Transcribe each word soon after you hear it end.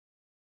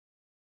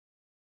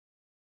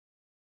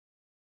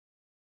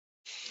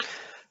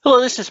Hello,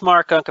 this is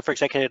Mark Unkefer,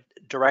 Executive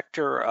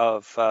Director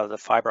of the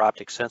Fiber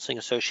Optic Sensing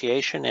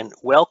Association, and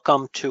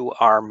welcome to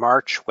our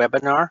March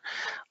webinar,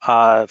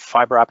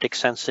 Fiber Optic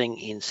Sensing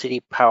in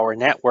City Power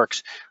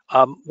Networks.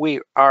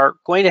 We are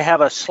going to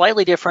have a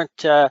slightly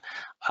different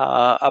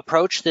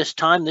approach this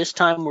time. This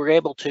time we're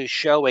able to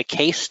show a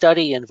case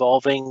study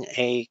involving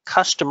a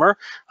customer,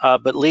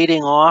 but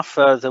leading off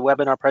the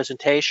webinar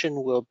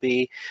presentation will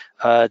be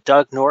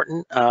Doug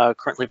Norton,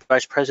 currently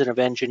Vice President of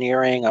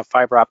Engineering of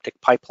Fiber Optic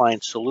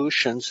Pipeline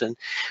Solutions, and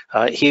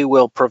he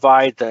will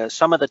provide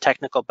some of the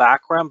technical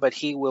background, but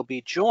he will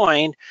be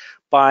joined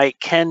by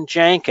Ken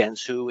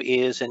Jenkins, who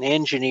is an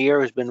engineer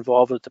who's been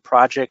involved with the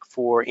project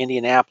for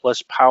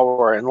Indianapolis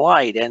Power and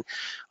Light. And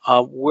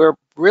we're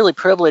really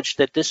privileged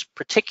that this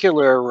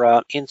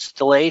particular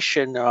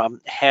installation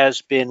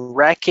has been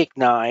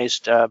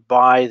recognized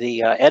by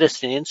the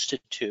Edison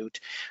Institute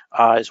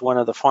as one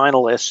of the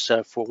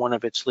finalists for one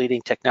of its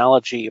leading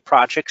technology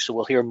projects. So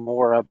we'll hear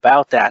more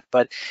about that,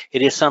 but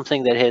it is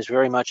something that has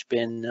very much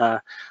been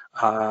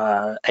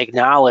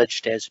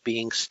acknowledged as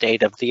being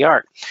state of the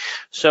art.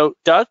 So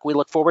Doug, we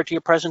look forward to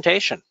your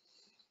presentation.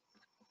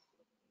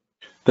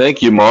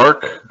 Thank you,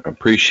 Mark. I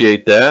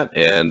appreciate that.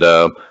 And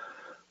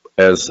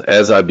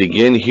as I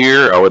begin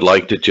here, I would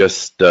like to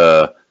just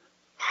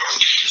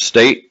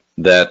state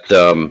that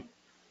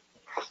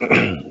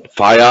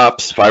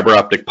FiOPS, Fiber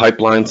Optic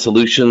Pipeline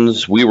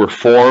Solutions, we were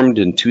formed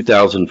in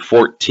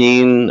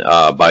 2014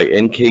 by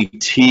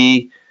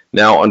NKT,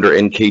 now under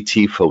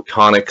NKT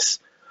Photonics.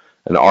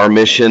 And our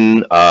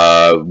mission,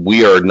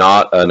 we are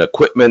not an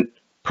equipment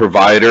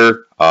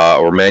provider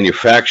or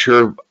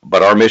manufacturer,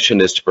 but our mission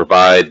is to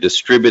provide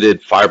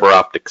distributed fiber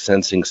optic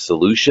sensing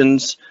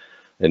solutions,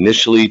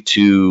 initially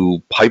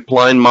to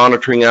pipeline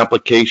monitoring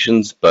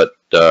applications, but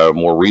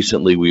more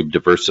recently we've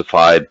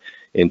diversified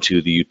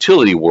into the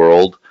utility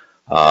world,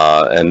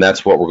 and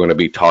that's what we're going to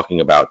be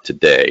talking about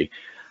today.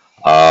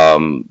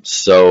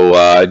 Just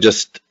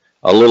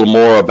a little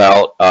more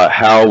about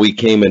how we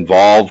came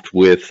involved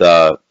with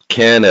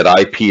Ken at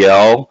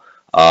IPL.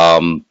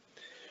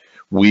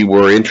 We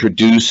were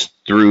introduced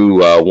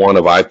through one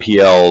of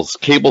IPL's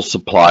cable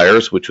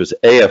suppliers, which was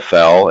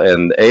AFL,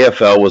 and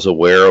AFL was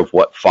aware of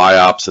what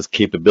FiOPS's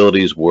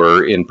capabilities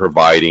were in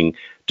providing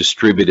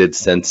distributed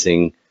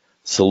sensing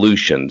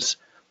solutions.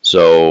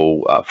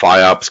 So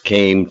FiOPS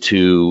came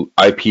to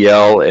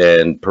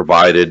IPL and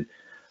provided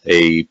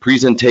a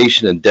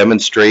presentation and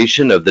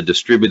demonstration of the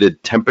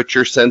distributed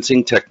temperature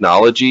sensing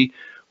technology,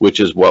 which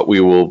is what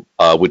we will,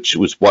 which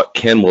was what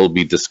Ken will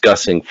be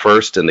discussing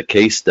first in the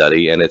case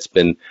study, and it's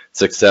been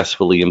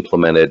successfully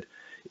implemented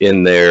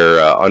in their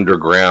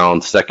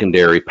underground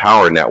secondary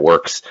power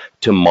networks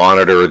to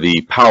monitor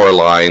the power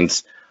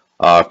lines,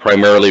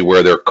 primarily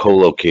where they're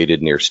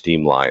co-located near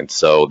steam lines.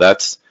 So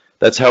that's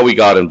how we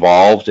got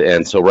involved.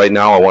 And so right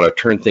now I want to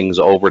turn things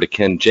over to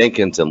Ken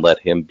Jenkins and let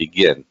him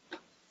begin.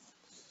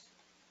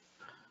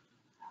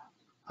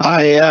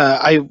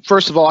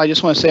 First of all, I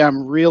just want to say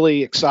I'm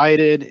really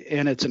excited,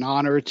 and it's an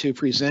honor to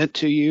present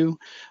to you.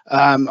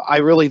 I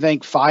really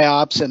think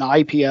FiOPS and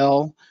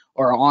IPL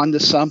are on to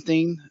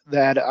something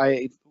that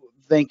I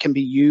think can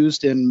be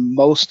used in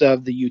most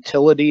of the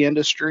utility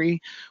industry,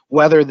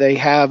 whether they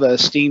have a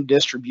steam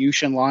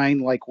distribution line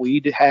like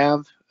we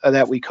have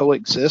that we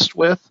coexist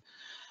with.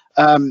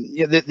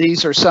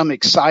 These are some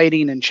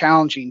exciting and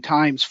challenging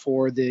times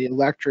for the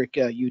electric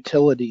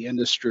utility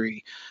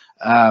industry.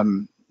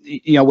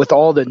 You know, with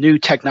all the new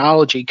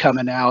technology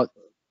coming out,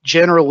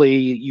 generally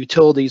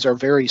utilities are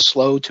very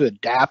slow to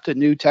adapt to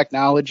new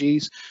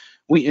technologies.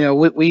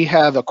 We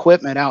have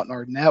equipment out in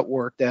our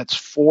network that's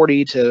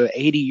 40 to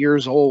 80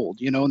 years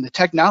old, and the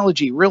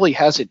technology really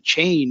hasn't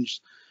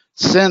changed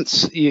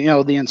since,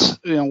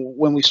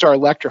 when we start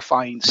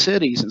electrifying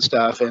cities and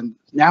stuff. And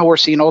now we're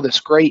seeing all this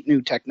great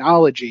new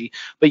technology,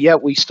 but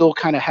yet we still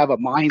kind of have a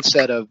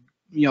mindset of,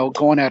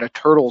 going at a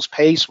turtle's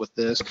pace with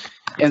this.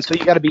 And so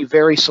you got to be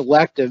very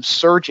selective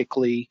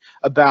surgically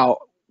about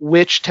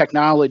which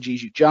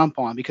technologies you jump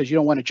on, because you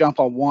don't want to jump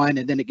on one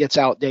and then it gets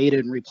outdated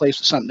and replaced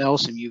with something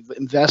else, and you've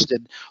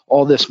invested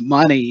all this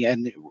money,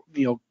 and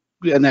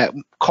and that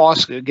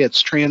cost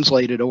gets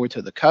translated over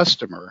to the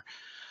customer.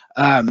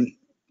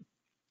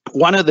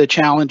 One of the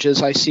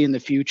challenges I see in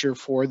the future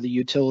for the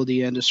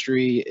utility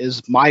industry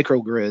is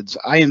microgrids.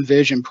 I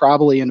envision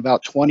probably in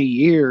about 20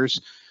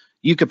 years,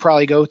 you could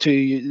probably go to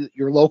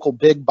your local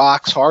big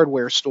box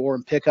hardware store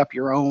and pick up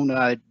your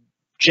own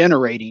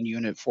generating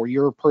unit for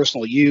your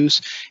personal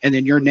use, and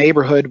then your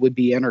neighborhood would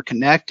be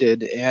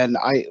interconnected. And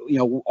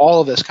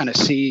all of us kind of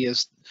see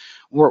is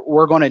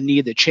we're going to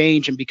need to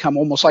change and become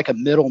almost like a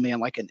middleman,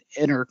 like an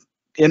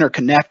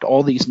interconnect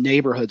all these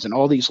neighborhoods and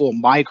all these little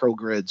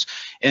microgrids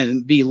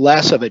and be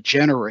less of a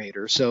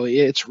generator. So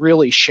it's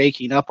really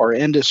shaking up our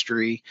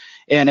industry.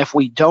 And if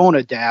we don't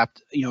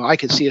adapt, I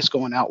could see us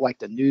going out like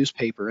the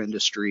newspaper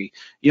industry.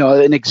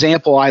 An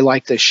example I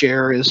like to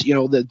share is,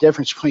 the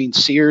difference between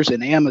Sears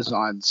and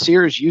Amazon.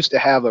 Sears used to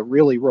have a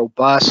really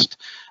robust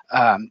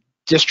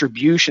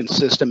distribution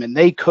system, and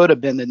they could have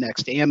been the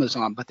next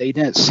Amazon, but they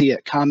didn't see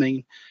it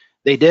coming.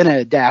 They didn't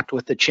adapt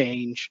with the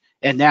change,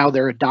 and now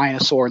they're a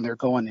dinosaur and they're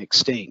going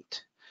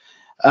extinct.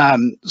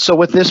 So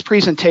with this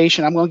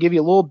presentation, I'm going to give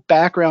you a little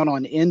background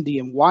on Indy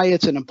and why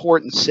it's an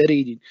important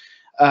city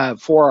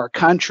for our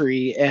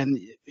country, and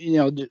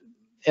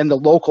and the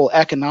local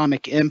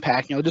economic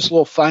impact. Just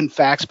little fun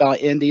facts about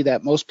Indy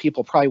that most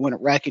people probably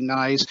wouldn't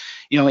recognize.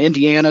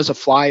 Indiana's a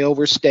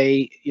flyover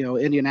state.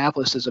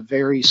 Indianapolis is a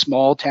very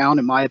small town,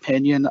 in my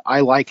opinion.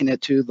 I liken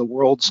it to the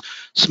world's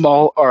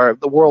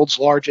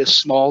largest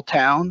small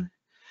town.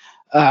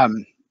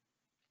 And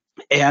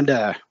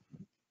then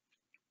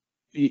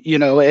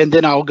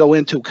I'll go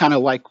into kind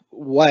of like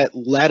what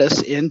led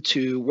us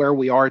into where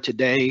we are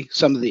today,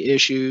 some of the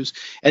issues,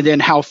 and then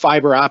how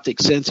fiber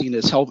optic sensing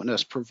is helping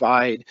us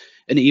provide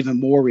an even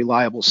more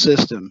reliable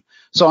system.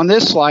 So on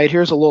this slide,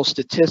 here's a little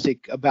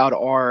statistic about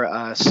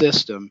our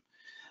system.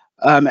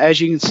 As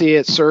you can see,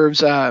 it serves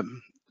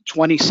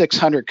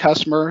 2,600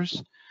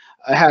 customers.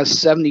 It has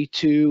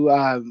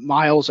 72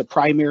 miles of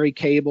primary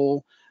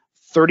cable,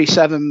 a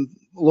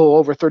little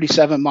over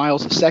 37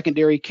 miles of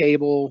secondary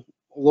cable,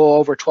 a little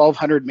over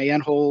 1,200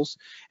 manholes,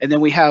 and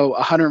then we have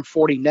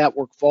 140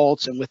 network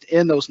vaults, and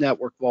within those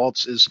network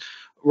vaults is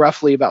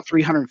roughly about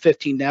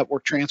 315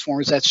 network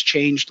transformers. That's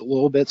changed a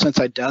little bit since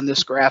I've done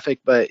this graphic,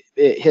 but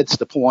it hits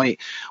the point.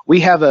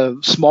 We have a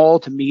small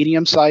to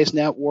medium-sized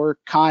network.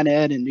 Con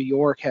Ed in New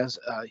York has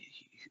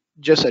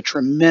just a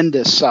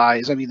tremendous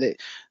size. I mean,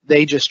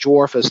 they just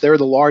dwarf us. They're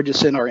the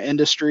largest in our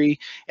industry.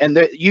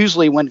 And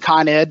usually when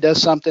Con Ed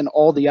does something,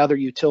 all the other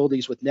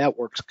utilities with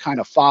networks kind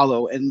of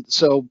follow. And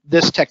so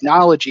this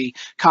technology,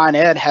 Con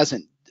Ed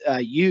hasn't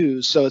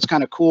used. So it's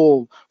kind of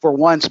cool for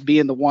once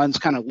being the ones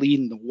kind of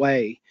leading the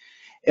way.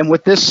 And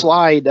with this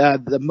slide,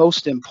 the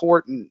most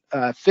important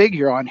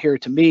figure on here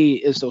to me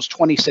is those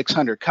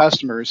 2,600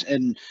 customers.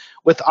 And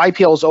with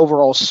IPL's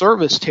overall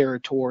service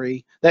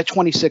territory, that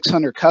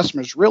 2,600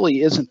 customers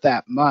really isn't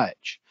that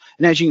much.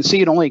 And as you can see,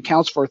 it only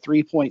accounts for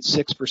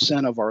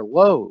 3.6% of our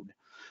load.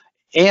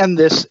 And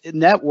this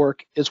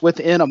network is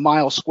within a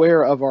mile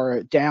square of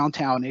our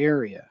downtown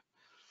area.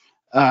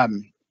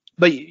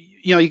 But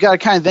you got to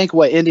kind of think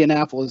what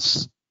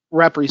Indianapolis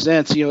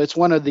represents. It's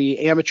one of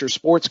the amateur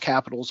sports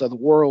capitals of the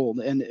world,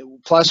 and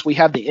plus we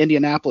have the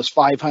Indianapolis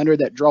 500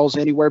 that draws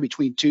anywhere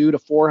between 200,000 to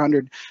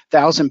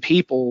 400,000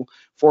 people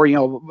for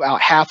about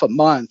half a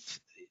month,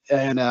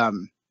 and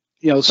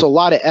so a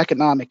lot of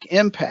economic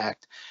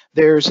impact.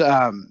 There's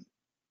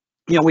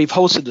we've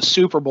hosted the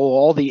Super Bowl,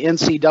 all the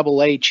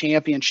NCAA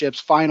championships,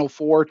 Final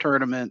Four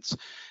tournaments.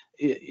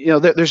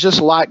 There's just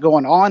a lot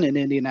going on in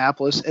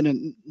Indianapolis.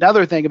 And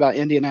another thing about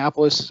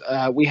Indianapolis,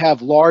 we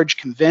have large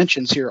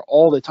conventions here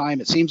all the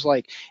time. It seems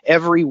like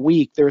every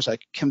week there's a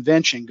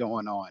convention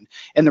going on.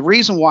 And the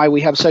reason why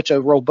we have such a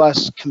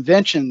robust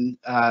convention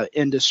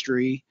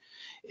industry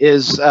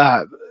is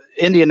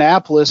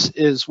Indianapolis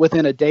is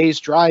within a day's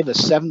drive of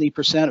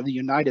 70% of the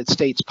United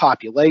States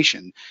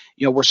population.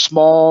 We're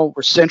small,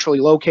 we're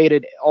centrally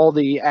located. All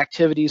the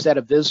activities that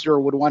a visitor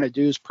would want to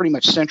do is pretty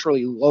much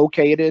centrally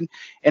located,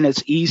 and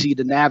it's easy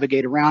to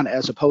navigate around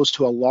as opposed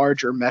to a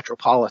larger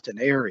metropolitan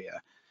area.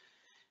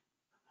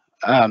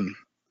 And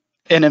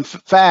in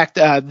fact,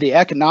 the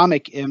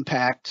economic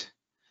impact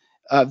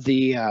of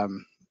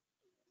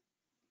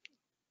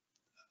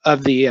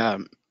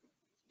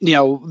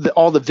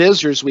all the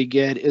visitors we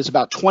get is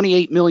about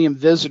 28 million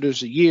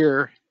visitors a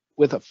year,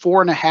 with a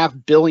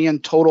 $4.5 billion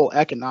total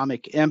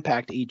economic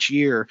impact each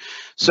year.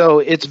 So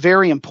it's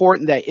very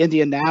important that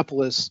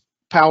Indianapolis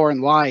Power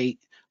and Light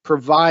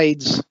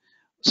provides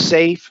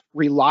safe,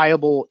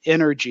 reliable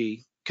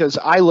energy, because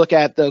I look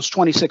at those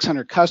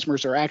 2,600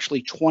 customers are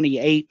actually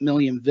 28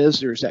 million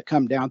visitors that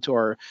come down to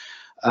our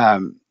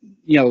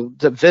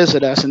to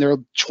visit us, and there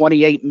are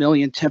 28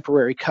 million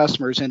temporary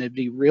customers, and it'd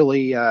be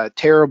really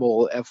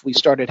terrible if we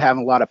started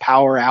having a lot of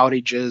power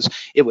outages.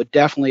 It would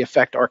definitely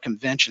affect our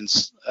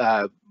conventions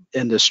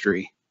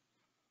industry.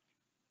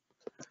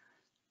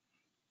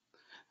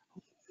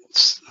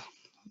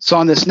 So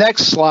on this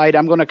next slide,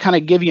 I'm going to kind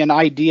of give you an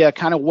idea,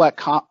 kind of what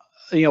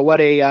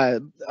a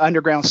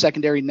underground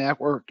secondary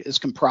network is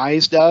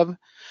comprised of.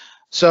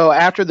 So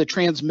after the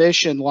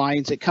transmission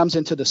lines, it comes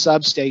into the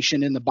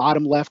substation in the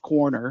bottom left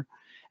corner.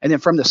 And then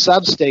from the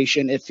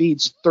substation, it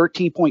feeds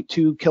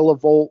 13.2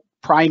 kilovolt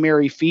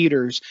primary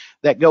feeders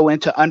that go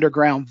into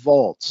underground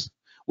vaults.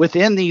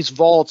 Within these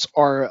vaults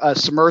are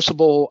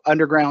submersible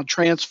underground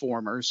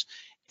transformers.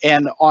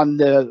 And on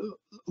the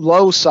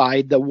low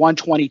side, the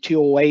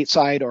 12208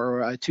 side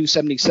or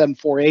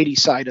 277-480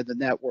 side of the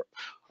network,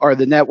 or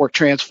the network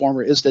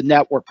transformer, is the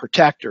network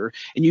protector.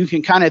 And you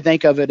can kind of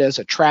think of it as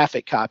a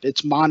traffic cop.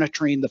 It's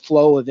monitoring the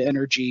flow of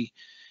energy,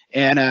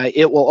 and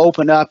it will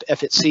open up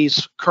if it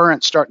sees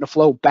current starting to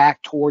flow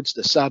back towards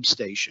the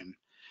substation.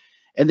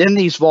 And then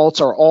these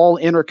vaults are all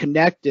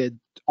interconnected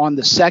on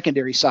the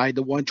secondary side,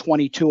 the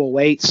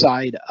 12208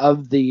 side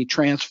of the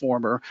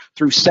transformer,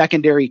 through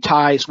secondary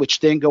ties, which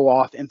then go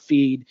off and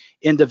feed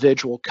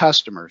individual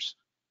customers.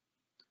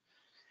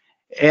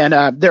 And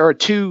there are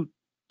two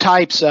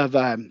types of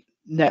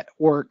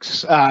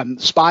networks,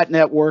 spot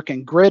network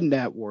and grid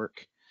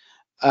network.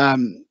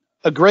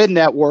 a grid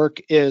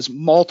network is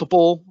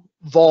multiple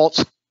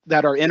vaults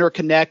that are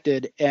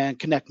interconnected and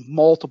connect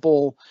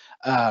multiple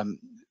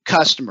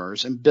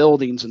customers and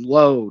buildings and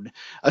load.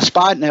 A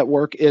spot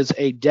network is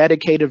a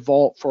dedicated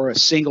vault for a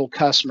single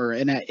customer.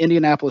 And at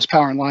Indianapolis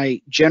Power and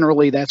Light,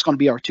 generally that's going to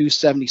be our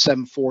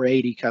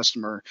 277-480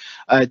 customer.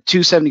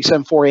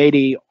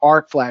 277-480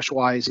 arc flash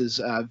wise is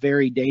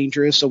very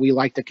dangerous, so we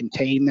like to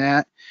contain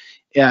that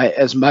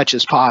as much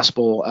as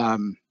possible.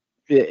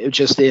 It's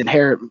just the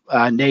inherent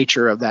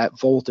nature of that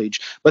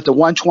voltage. But the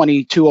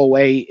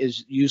 120-208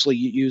 is usually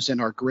used in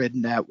our grid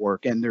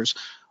network, and there's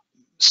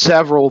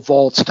several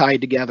vaults tied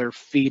together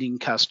feeding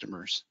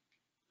customers.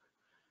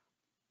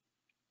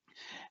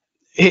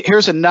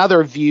 Here's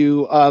another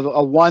view of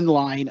a one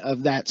line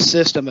of that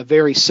system, a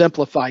very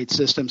simplified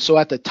system. So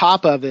at the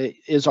top of it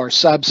is our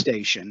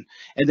substation,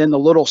 and then the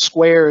little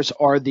squares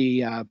are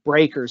the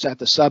breakers at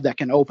the sub that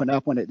can open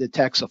up when it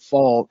detects a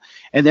fault.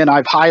 And then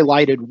I've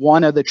highlighted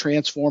one of the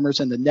transformers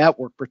and the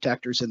network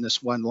protectors in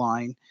this one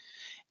line.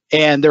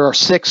 And there are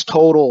 6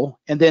 total.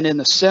 And then in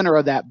the center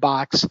of that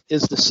box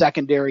is the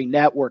secondary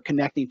network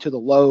connecting to the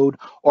load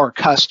or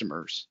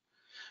customers.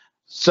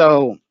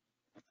 So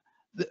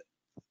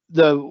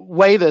the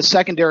way the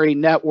secondary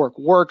network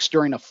works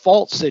during a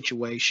fault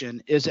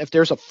situation is if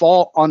there's a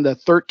fault on the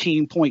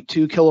 13.2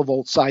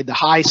 kilovolt side, the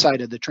high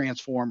side of the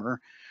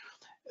transformer,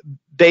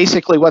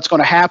 basically what's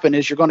going to happen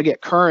is you're going to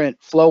get current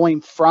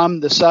flowing from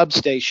the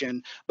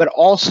substation, but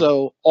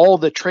also all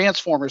the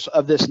transformers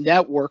of this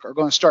network are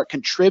going to start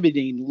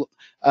contributing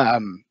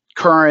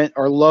current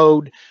or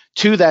load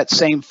to that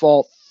same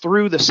fault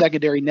through the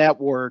secondary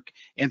network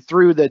and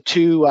through the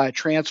 2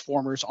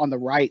 transformers on the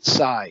right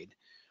side.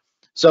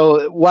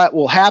 So what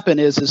will happen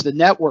is the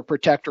network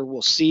protector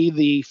will see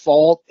the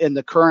fault and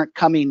the current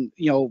coming,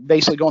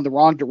 basically going the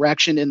wrong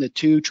direction in the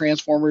 2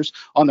 transformers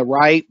on the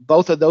right.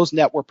 Both of those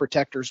network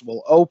protectors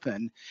will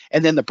open,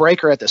 and then the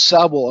breaker at the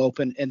sub will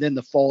open, and then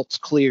the fault's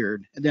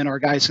cleared. And then our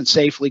guys can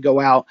safely go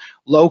out,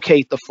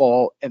 locate the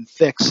fault, and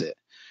fix it.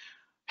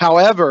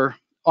 However,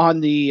 on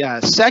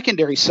the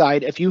secondary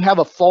side, if you have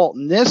a fault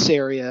in this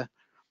area,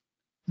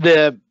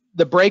 the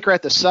breaker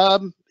at the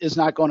sub is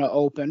not going to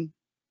open.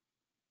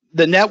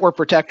 The network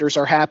protectors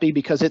are happy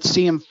because it's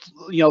seeing,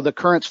 the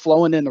current's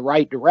flowing in the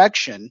right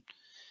direction.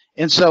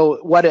 And so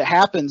what it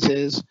happens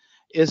is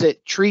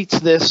it treats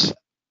this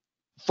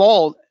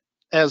fault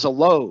as a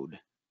load.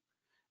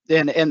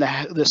 And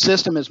the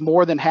system is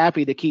more than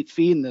happy to keep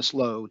feeding this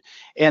load.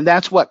 And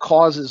that's what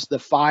causes the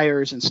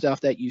fires and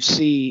stuff that you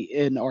see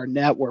in our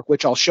network,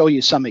 which I'll show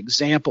you some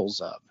examples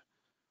of.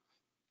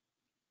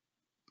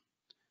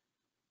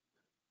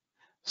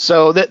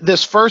 So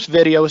this first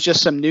video is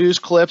just some news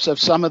clips of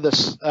some of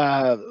this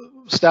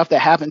stuff that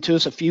happened to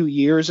us a few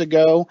years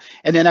ago.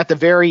 And then at the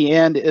very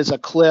end is a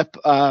clip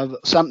of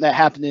something that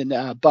happened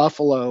in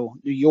Buffalo,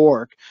 New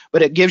York.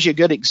 But it gives you a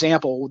good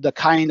example of the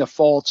kind of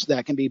faults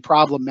that can be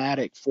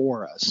problematic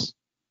for us.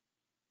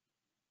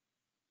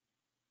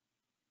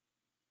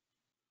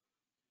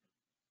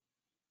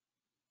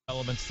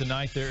 Elements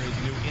tonight, there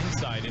is new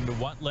insight into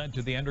what led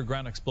to the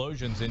underground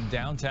explosions in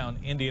downtown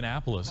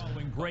Indianapolis.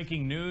 Following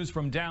breaking news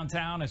from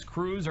downtown as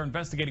crews are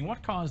investigating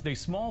what caused a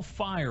small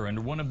fire under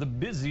one of the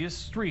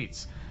busiest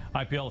streets.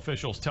 IPL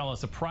officials tell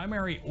us a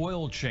primary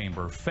oil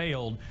chamber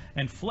failed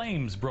and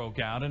flames broke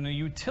out in a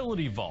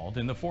utility vault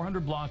in the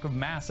 400 block of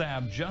Mass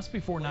Ave just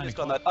before 9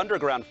 o'clock. On that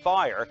underground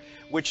fire,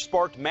 which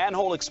sparked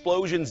manhole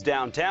explosions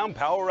downtown,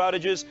 power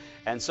outages,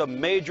 and some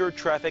major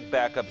traffic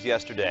backups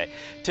yesterday.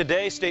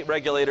 Today, state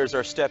regulators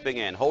are stepping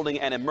in, holding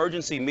an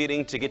emergency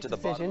meeting to get to the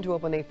bottom. The decision to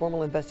open a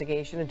formal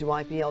investigation into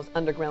IPL's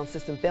underground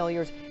system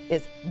failures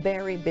is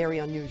very, very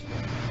unusual.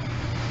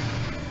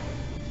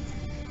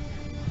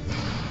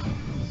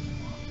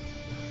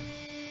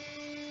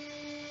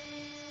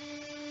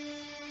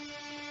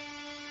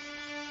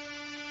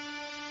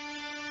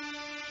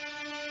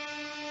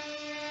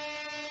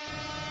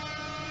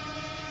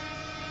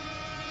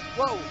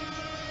 Whoa!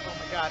 Oh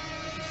my God,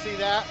 did you see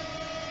that?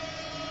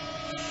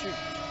 Shoot.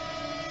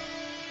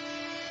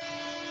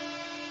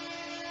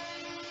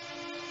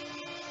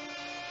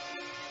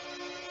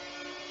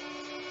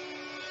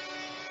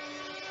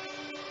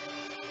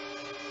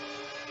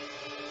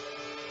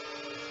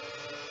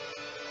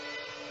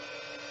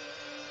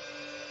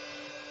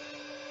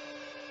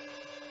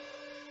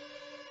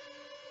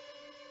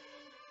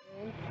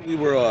 We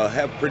were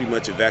pretty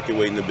much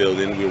evacuating the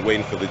building. We were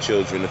waiting for the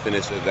children to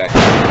finish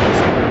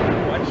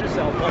evacuating. Watch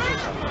yourself, watch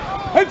yourself.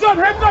 Heads up,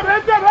 heads up,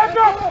 heads up, heads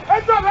up,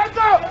 heads up, heads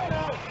up!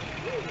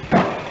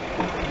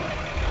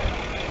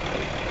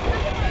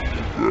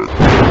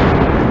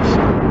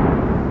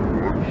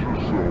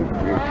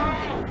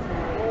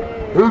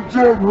 Heads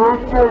up,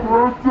 heads up,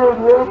 heads up,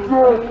 heads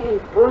up,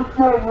 heads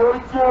up,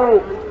 heads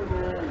up!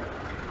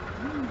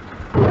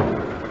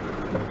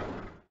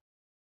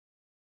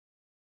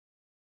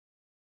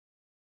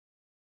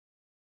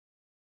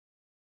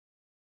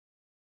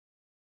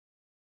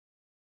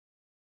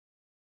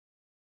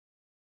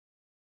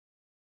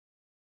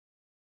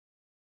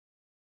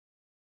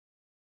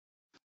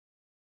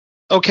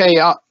 Okay,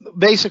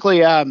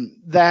 basically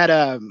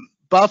that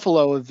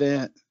Buffalo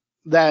event,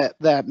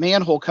 that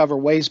manhole cover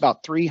weighs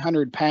about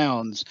 300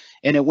 pounds,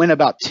 and it went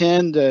about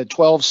 10 to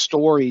 12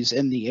 stories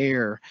in the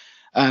air.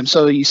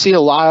 So you see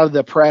a lot of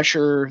the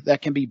pressure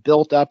that can be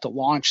built up to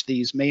launch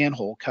these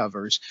manhole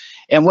covers.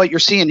 And what you're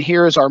seeing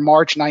here is our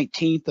March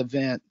 19th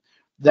event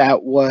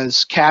that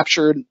was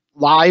captured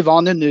live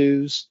on the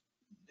news.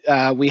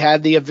 We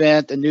had the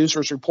event, the news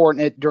was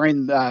reporting it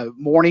during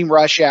morning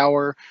rush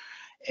hour.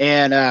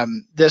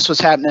 And this was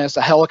happening as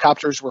the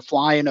helicopters were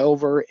flying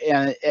over,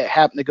 and it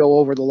happened to go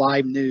over the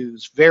live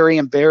news. Very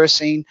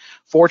embarrassing.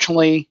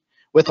 Fortunately,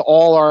 with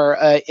all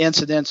our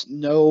incidents,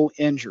 no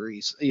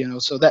injuries.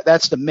 So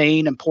that's the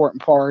main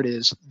important part,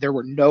 is there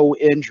were no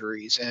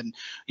injuries. And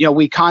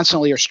we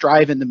constantly are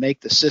striving to make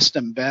the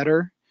system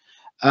better.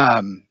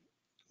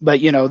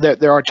 But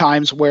there are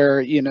times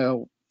where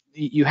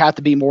you have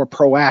to be more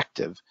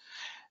proactive.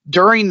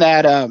 During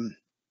that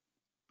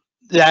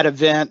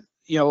event,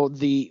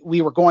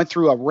 we were going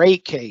through a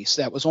rate case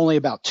that was only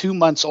about 2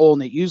 months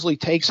old, and it usually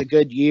takes a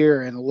good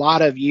year and a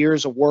lot of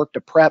years of work to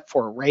prep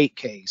for a rate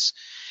case.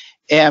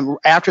 And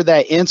after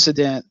that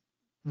incident,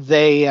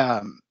 the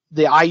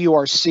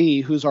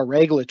IURC, who's our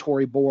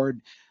regulatory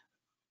board,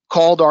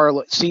 called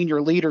our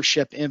senior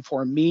leadership in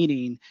for a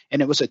meeting,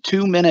 and it was a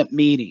 2-minute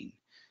meeting.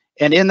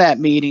 And in that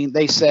meeting,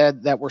 they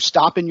said that we're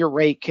stopping your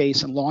rate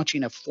case and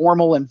launching a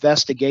formal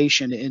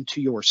investigation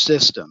into your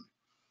system.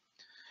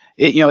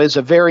 It is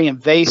a very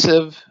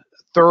invasive,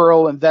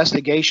 thorough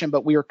investigation,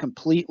 but we are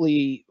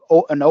completely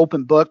an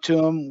open book to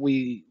them.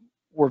 We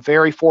were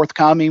very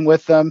forthcoming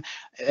with them,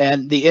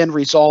 and the end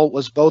result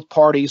was both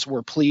parties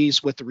were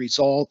pleased with the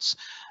results.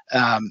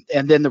 And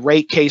then the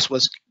rate case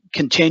was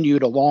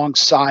continued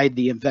alongside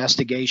the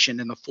investigation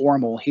in the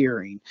formal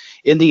hearing.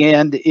 In the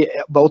end,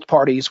 both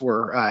parties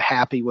were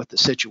happy with the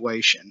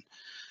situation,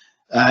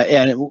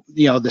 and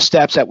the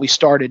steps that we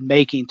started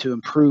making to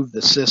improve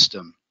the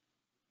system.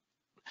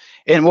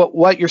 And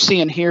what you're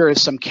seeing here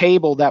is some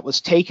cable that was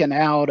taken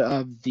out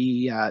of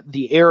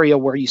the area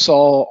where you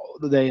saw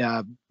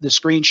the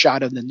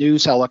screenshot of the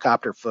news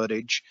helicopter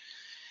footage.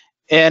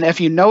 And if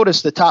you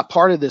notice the top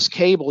part of this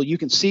cable, you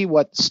can see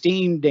what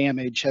steam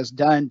damage has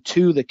done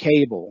to the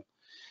cable.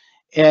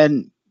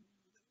 And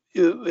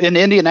in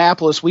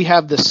Indianapolis, we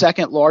have the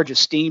second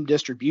largest steam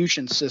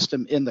distribution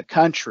system in the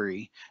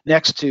country,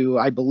 next to,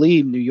 I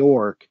believe, New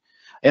York.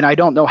 And I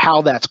don't know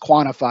how that's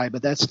quantified,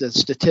 but that's the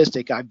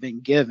statistic I've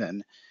been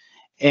given.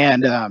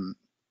 And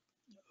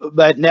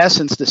but in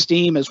essence, the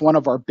steam is one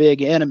of our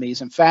big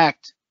enemies. In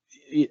fact,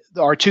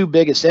 our two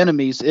biggest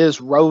enemies is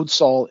road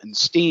salt and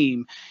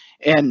steam.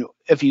 And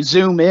if you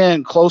zoom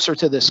in closer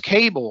to this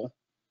cable,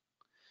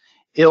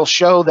 it'll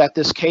show that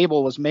this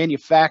cable was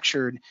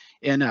manufactured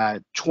in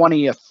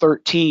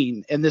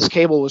 2013, and this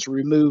cable was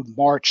removed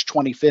March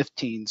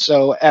 2015.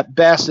 So at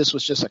best, this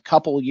was just a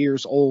couple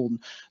years old.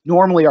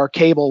 Normally, our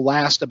cable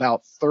lasts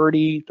about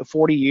 30 to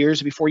 40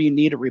 years before you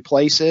need to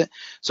replace it.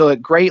 So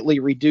it greatly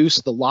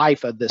reduced the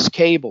life of this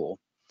cable.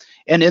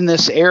 And in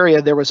this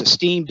area, there was a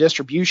steam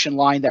distribution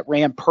line that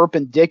ran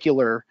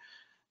perpendicular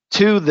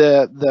to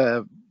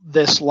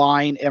this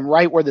line, and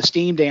right where the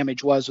steam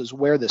damage was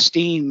where the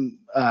steam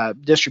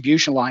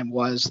distribution line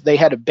was. They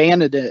had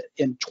abandoned it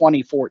in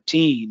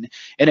 2014,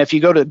 and if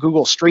you go to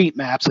Google Street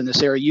Maps in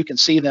this area, you can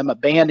see them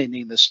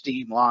abandoning the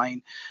steam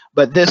line.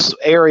 But this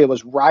area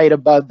was right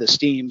above the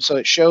steam, so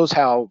it shows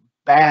how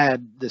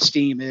bad the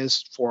steam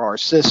is for our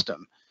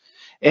system.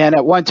 And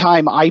at one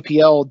time,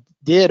 IPL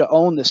did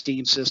own the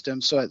steam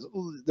system, so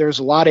there's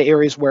a lot of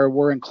areas where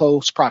we're in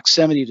close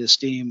proximity to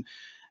steam,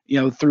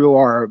 through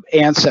our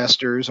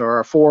ancestors or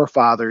our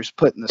forefathers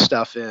putting the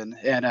stuff in,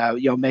 and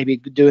maybe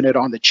doing it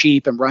on the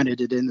cheap and running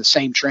it in the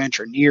same trench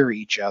or near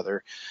each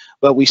other.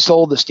 But we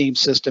sold the steam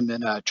system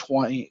in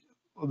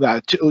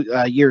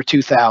year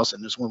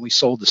 2000 is when we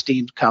sold the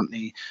steam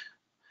company.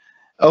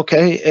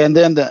 Okay, and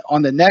then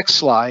on the next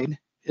slide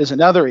is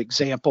another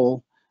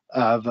example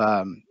of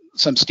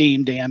some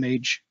steam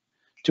damage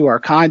to our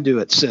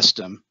conduit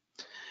system.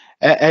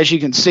 As you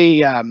can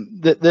see,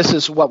 this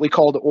is what we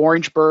call the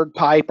Orangeburg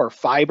pipe or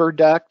fiber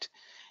duct.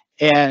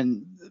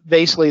 And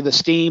basically the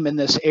steam in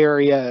this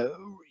area,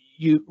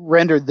 you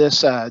rendered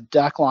this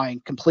duct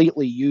line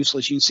completely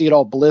useless. You can see it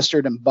all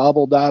blistered and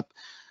bubbled up.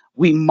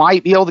 We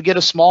might be able to get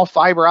a small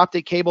fiber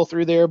optic cable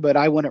through there, but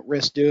I wouldn't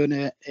risk doing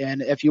it.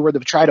 And if you were to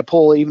try to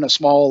pull even a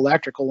small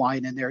electrical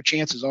line in there,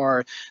 chances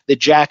are the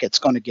jacket's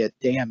going to get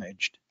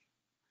damaged.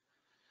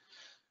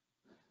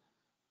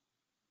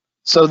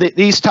 So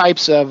these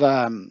types of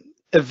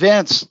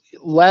events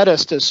led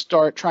us to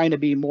start trying to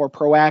be more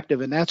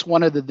proactive, and that's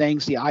one of the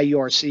things the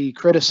IURC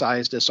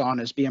criticized us on,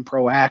 is being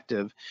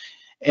proactive.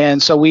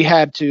 And so we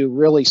had to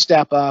really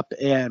step up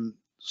and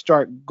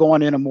start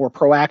going in a more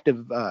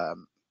proactive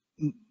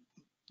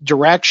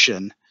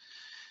direction.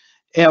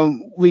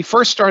 And we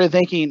first started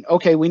thinking,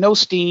 okay, we know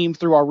steam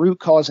through our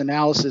root cause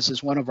analysis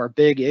is one of our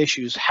big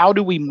issues. How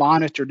do we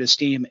monitor the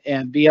steam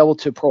and be able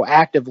to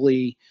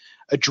proactively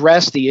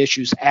address the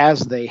issues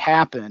as they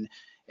happen?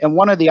 And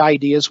one of the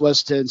ideas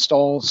was to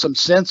install some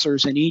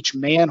sensors in each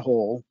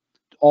manhole,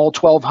 all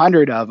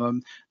 1,200 of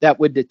them, that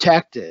would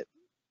detect it.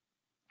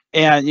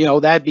 And, you know,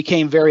 that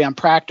became very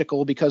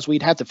unpractical because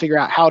we'd have to figure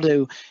out how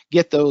to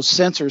get those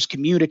sensors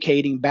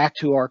communicating back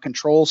to our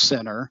control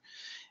center.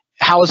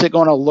 How is it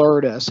going to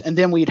alert us? And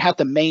then we'd have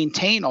to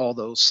maintain all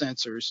those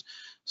sensors.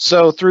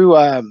 So through,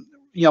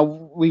 you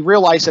know, we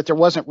realized that there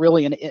wasn't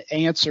really an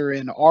answer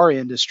in our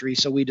industry.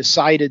 So we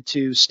decided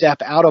to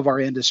step out of our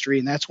industry.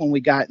 And that's when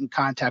we got in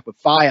contact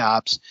with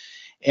FiOPS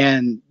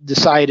and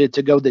decided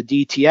to go the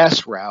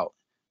DTS route.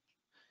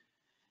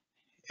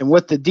 And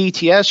what the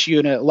DTS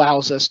unit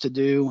allows us to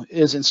do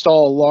is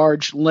install a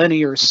large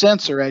linear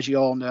sensor, as you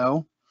all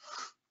know,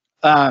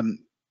 and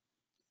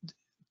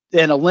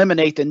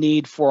eliminate the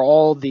need for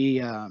all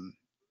the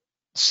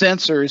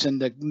sensors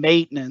and the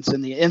maintenance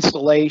and the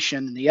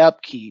installation and the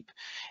upkeep.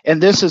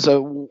 And this is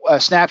a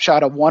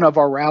snapshot of one of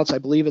our routes. I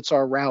believe it's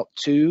our route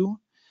 2.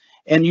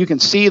 And you can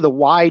see the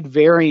wide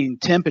varying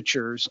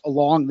temperatures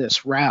along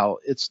this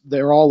route.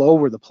 They're all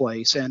over the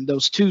place. And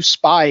those 2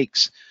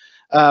 spikes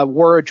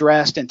were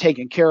addressed and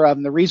taken care of.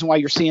 And the reason why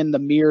you're seeing the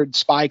mirrored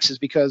spikes is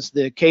because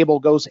the cable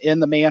goes in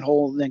the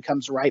manhole and then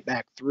comes right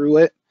back through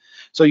it.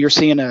 So you're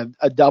seeing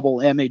a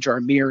double image or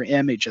a mirror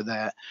image of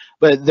that.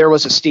 But there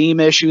was a steam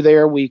issue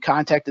there. We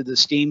contacted the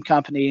steam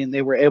company and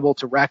they were able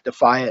to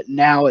rectify it.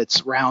 Now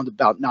it's around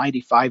about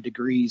 95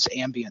 degrees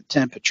ambient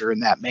temperature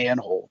in that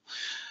manhole.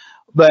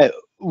 But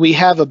we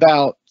have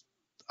about,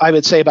 I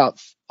would say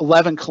about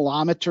 11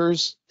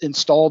 kilometers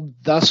installed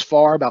thus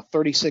far, about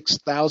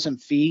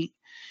 36,000 feet.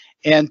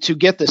 And to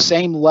get the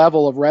same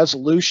level of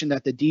resolution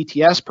that the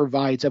DTS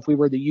provides, if we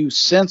were to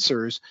use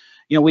sensors,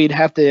 you know, we'd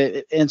have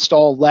to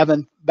install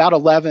about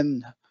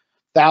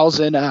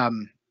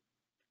 11,000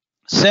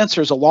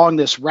 sensors along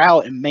this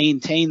route and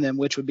maintain them,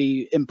 which would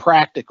be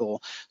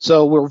impractical.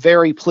 So we're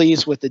very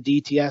pleased with the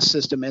DTS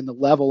system and the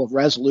level of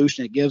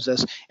resolution it gives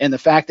us, and the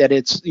fact that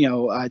it's, you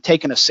know,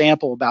 taking a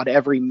sample about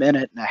every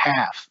minute and a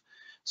half.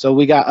 So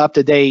we got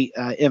up-to-date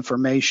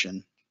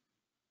information.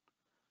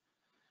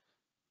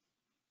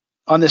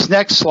 On this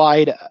next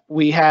slide,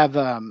 we have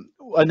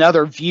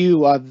another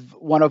view of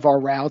one of our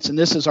routes, and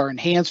this is our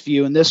enhanced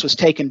view, and this was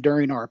taken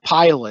during our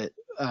pilot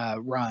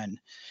run.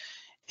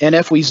 And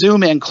if we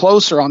zoom in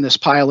closer on this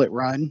pilot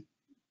run,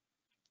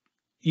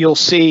 you'll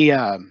see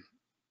a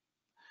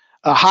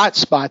hot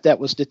spot that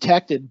was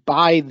detected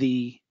by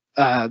the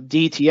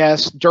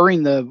DTS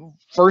during the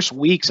first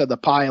weeks of the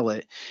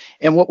pilot.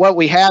 And what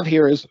we have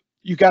here is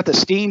you got the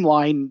steam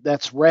line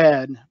that's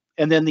red,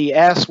 and then the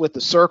S with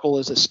the circle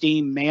is a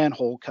steam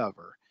manhole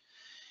cover.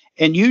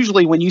 And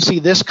usually when you see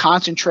this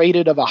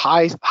concentrated of a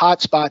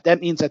hot spot,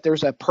 that means that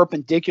there's a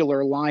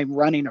perpendicular line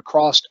running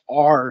across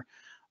our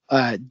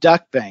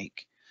duct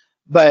bank.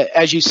 But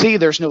as you see,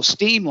 there's no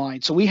steam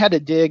line. So we had to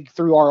dig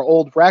through our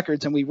old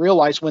records, and we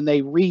realized when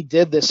they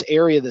redid this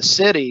area of the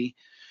city,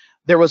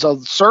 there was a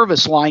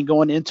service line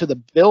going into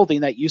the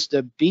building that used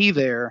to be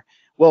there.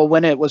 Well,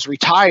 when it was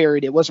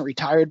retired, it wasn't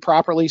retired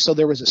properly, so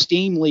there was a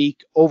steam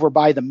leak over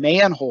by the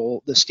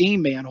manhole, the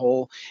steam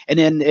manhole, and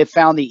then it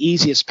found the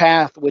easiest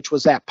path, which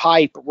was that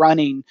pipe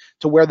running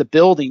to where the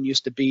building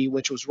used to be,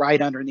 which was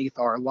right underneath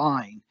our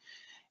line.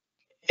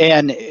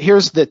 And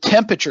here's the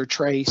temperature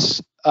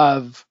trace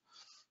of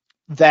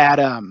that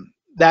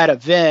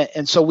event.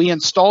 And so we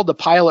installed the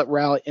pilot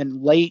route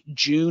in late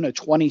June of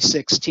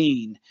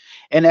 2016.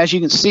 And as you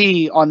can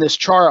see on this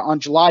chart, on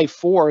July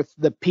 4th,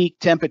 the peak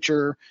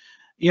temperature,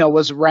 you know,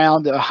 was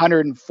around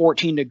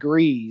 114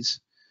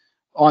 degrees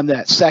on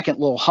that second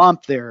little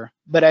hump there.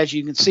 But as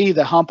you can see,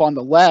 the hump on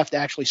the left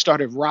actually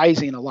started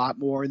rising a lot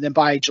more. And then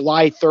by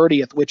July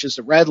 30th, which is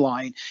the red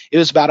line, it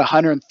was about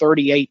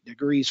 138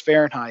 degrees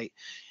Fahrenheit.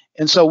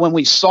 And so when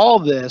we saw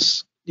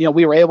this, you know,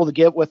 we were able to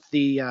get with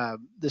the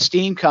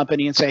steam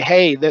company and say,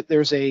 hey, that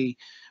there's a,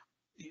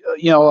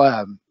 you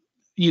know,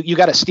 you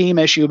got a steam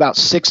issue about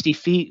 60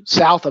 feet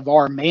south of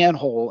our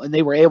manhole, and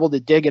they were able to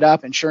dig it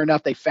up, and sure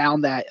enough, they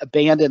found that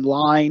abandoned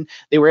line.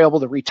 They were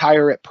able to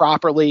retire it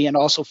properly and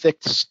also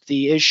fix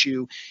the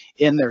issue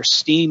in their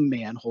steam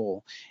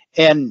manhole.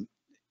 And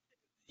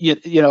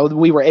you know,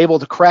 we were able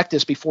to correct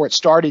this before it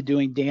started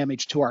doing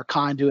damage to our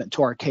conduit and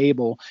to our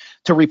cable.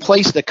 To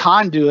replace the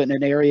conduit in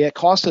an area, it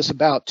cost us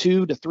about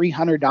 $200 to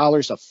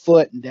 $300 a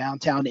foot in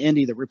downtown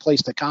Indy to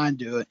replace the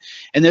conduit.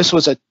 And this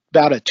was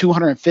about a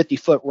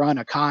 250-foot run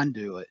of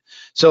conduit.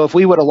 So if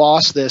we would have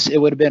lost this, it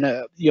would have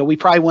been we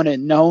probably wouldn't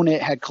have known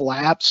it had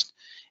collapsed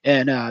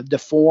and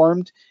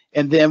deformed.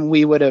 And then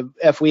we would have,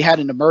 if we had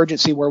an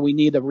emergency where we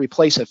need to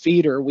replace a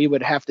feeder, we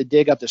would have to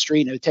dig up the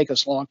street, and it would take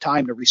us a long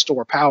time to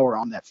restore power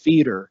on that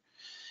feeder.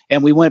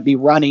 And we wouldn't be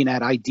running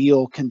at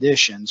ideal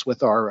conditions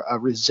with our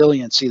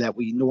resiliency that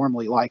we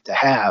normally like to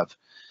have.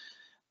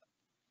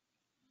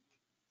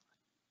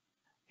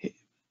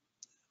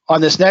 On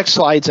this next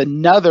slide is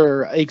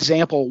another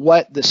example of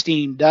what the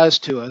steam does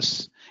to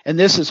us. And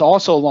this is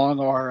also along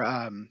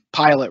our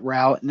pilot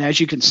route. And as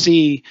you can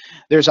see,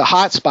 there's a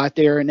hot spot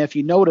there. And if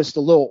you notice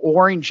the little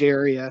orange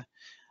area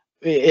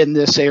in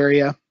this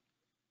area,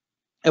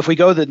 If we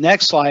go to the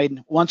next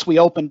slide, once we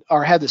open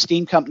or had the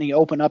steam company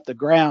open up the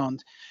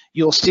ground,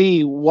 you'll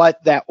see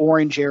what that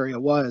orange area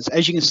was.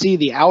 As you can see,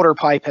 the outer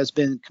pipe has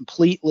been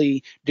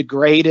completely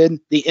degraded.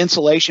 The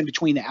insulation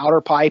between the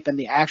outer pipe and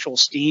the actual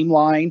steam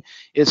line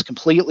is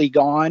completely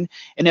gone.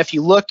 And if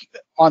you look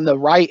on the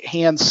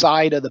right-hand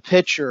side of the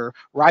picture,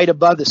 right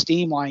above the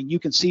steam line, you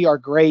can see our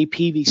gray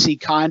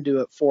PVC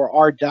conduit for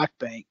our duct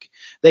bank.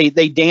 They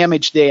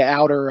damaged the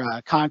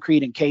outer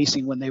concrete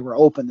encasing when they were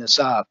opening this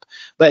up,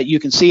 but you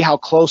can see how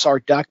close our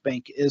duct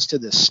bank is to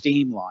the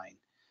steam line.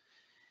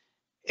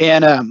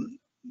 And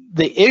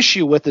the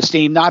issue with the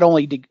steam, not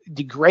only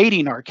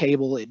degrading our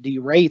cable, it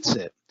derates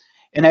it.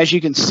 And as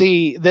you can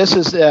see, this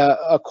is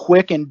a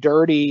quick and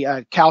dirty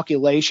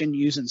calculation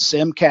using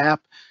SimCap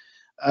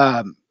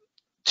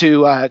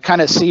to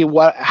kind of see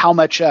how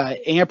much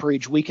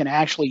amperage we can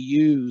actually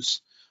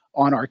use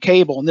on our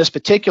cable. And this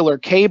particular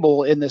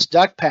cable in this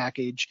duct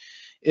package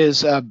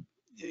is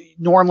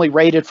normally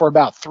rated for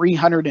about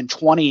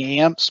 320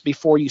 amps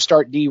before you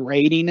start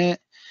derating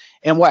it.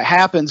 And what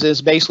happens is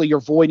basically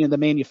you're voiding the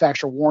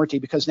manufacturer warranty,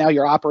 because now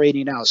you're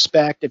operating out of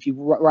spec. If you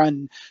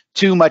run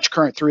too much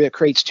current through it, it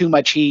creates too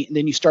much heat, and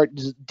then you start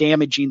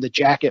damaging the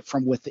jacket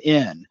from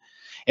within.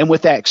 And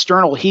with that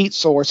external heat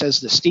source as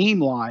the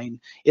steam line,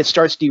 it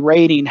starts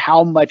derating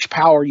how much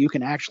power you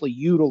can actually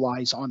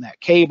utilize on that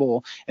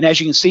cable. And as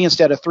you can see,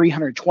 instead of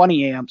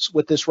 320 amps,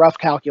 with this rough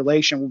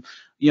calculation,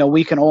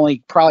 we can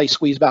only probably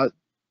squeeze about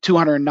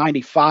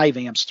 295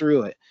 amps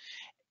through it.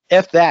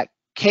 If that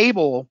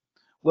cable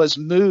was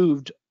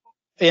moved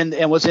and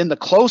was in the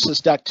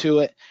closest duct to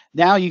it,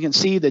 now you can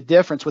see the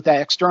difference with that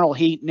external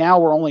heat. Now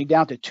we're only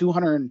down to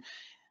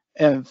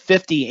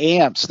 250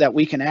 amps that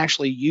we can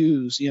actually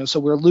use, so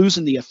we're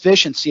losing the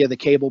efficiency of the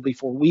cable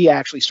before we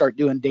actually start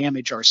doing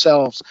damage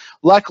ourselves.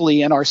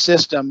 Luckily, in our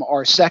system,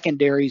 our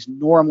secondaries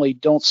normally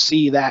don't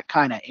see that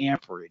kind of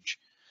amperage.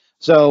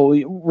 So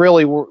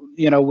really,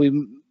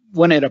 we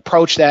wouldn't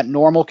approach that in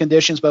normal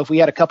conditions, but if we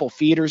had a couple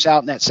feeders out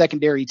and that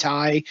secondary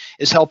tie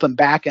is helping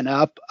backing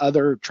up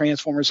other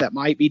transformers that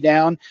might be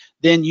down,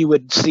 then you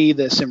would see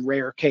this in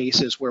rare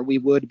cases where we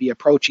would be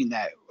approaching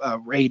that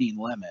rating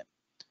limit.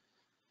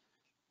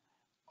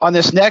 On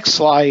this next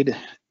slide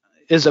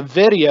is a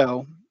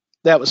video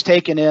that was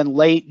taken in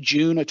late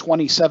June of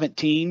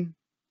 2017.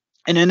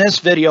 And in this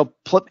video,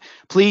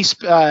 please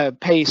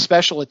pay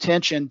special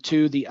attention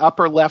to the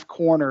upper left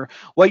corner.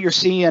 What you're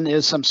seeing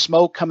is some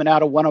smoke coming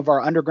out of one of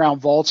our underground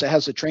vaults that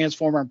has a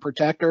transformer and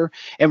protector.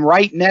 And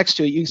right next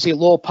to it, you can see a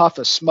little puff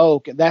of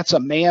smoke. That's a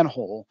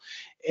manhole.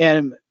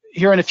 And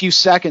here in a few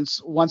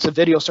seconds, once the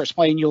video starts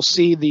playing, you'll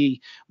see the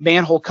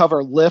manhole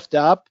cover lift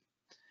up.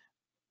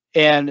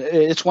 And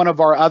it's one of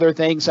our other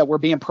things that we're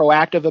being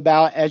proactive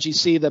about. As you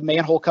see, the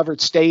manhole cover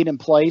stayed in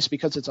place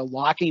because it's a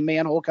locking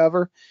manhole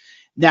cover.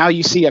 Now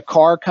you see a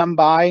car come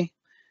by,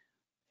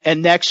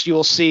 and next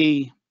you'll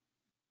see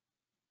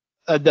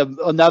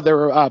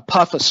another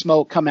puff of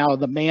smoke come out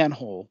of the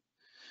manhole.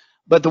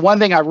 But the one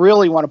thing I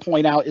really want to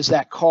point out is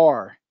that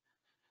car.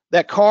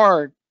 That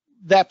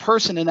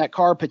person in that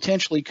car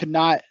potentially could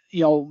not,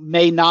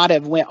 may not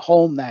have went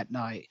home that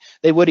night.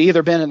 They would have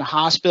either been in the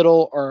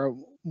hospital, or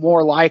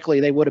more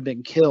likely they would have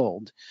been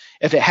killed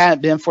if it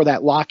hadn't been for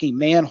that locking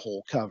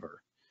manhole cover.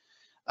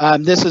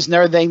 This is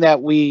another thing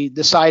that we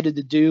decided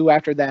to do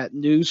after that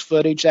news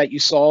footage that you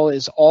saw,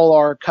 is all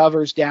our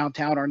covers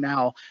downtown are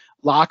now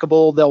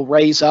lockable. They'll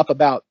raise up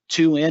about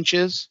 2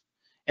 inches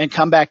and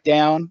come back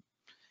down.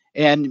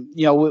 And,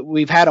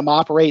 we've had them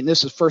operate, and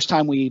this is the first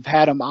time we've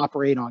had them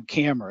operate on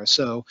camera.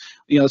 So,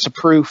 it's a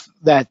proof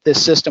that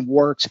this system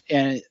works.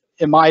 And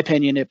in my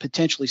opinion, it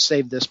potentially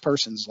saved this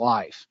person's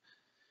life.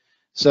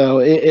 So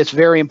it's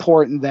very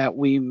important that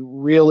we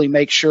really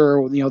make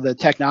sure, the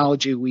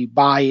technology we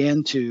buy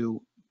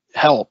into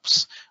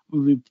helps,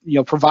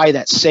 provide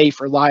that safe,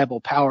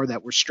 reliable power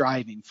that we're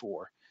striving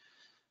for.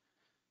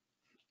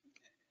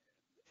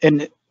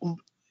 And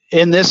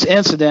in this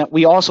incident,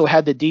 we also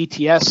had the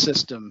DTS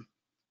system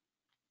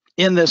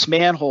in this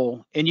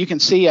manhole, and you can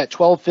see at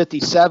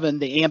 12:57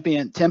 the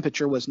ambient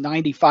temperature was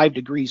 95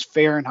 degrees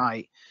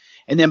Fahrenheit,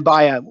 and then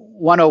by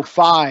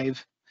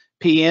 1:05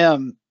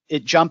 p.m.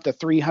 it jumped to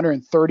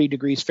 330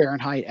 degrees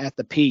Fahrenheit at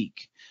the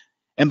peak.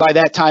 And by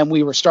that time,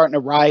 we were starting to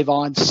arrive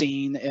on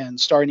scene and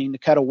starting to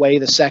cut away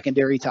the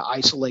secondary to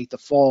isolate the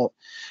fault.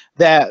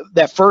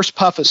 That first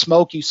puff of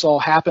smoke you saw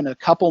happened a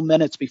couple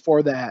minutes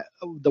before the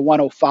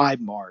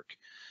 1:05 mark.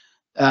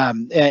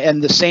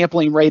 And the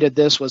sampling rate of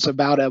this was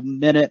about 1.5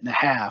 minutes,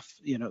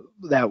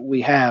 that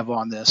we have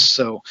on this.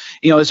 So,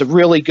 it's a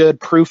really good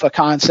proof of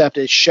concept.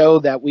 It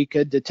showed that we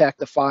could detect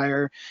the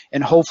fire,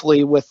 and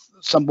hopefully with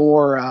some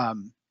more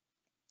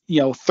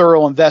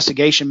thorough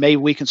investigation, maybe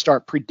we can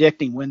start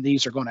predicting when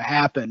these are going to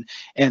happen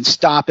and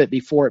stop it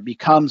before it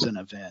becomes an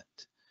event,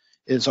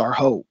 is our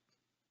hope.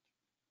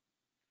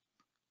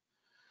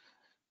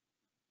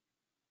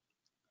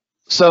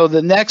 So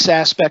the next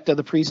aspect of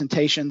the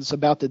presentation is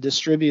about the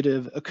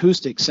distributed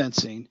acoustic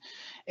sensing.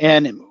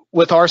 And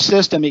with our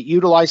system, it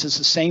utilizes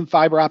the same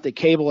fiber optic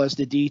cable as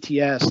the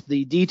DTS.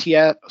 The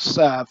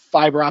DTS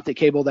fiber optic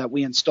cable that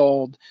we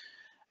installed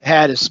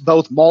had is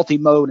both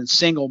multi-mode and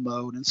single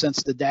mode. And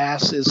since the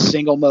DAS is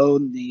single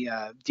mode and the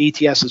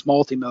DTS is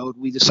multi-mode,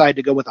 we decided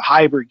to go with a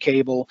hybrid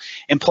cable.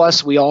 And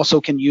plus, we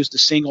also can use the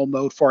single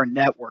mode for our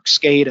network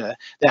SCADA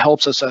that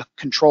helps us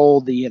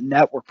control the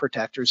network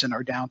protectors in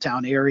our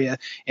downtown area.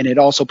 And it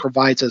also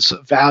provides us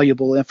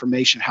valuable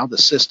information how the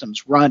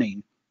system's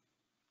running.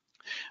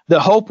 The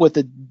hope with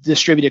the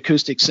distributed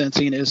acoustic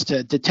sensing is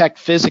to detect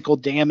physical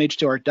damage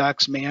to our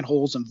ducts,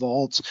 manholes, and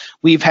vaults.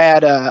 We've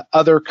had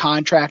other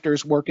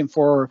contractors working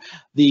for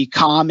the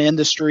comm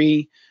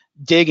industry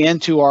dig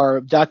into our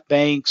duct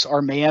banks,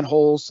 our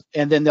manholes,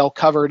 and then they'll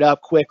cover it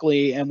up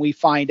quickly. And we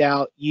find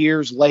out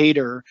years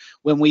later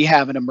when we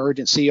have an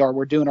emergency or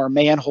we're doing our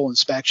manhole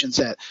inspections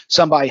that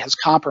somebody has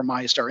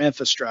compromised our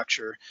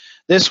infrastructure.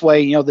 This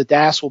way, you know, the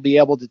DAS will be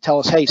able to tell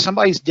us, hey,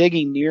 somebody's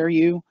digging near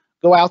you.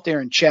 Go out there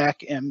and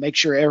check and make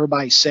sure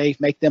everybody's safe,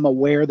 make them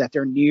aware that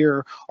they're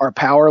near our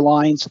power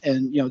lines,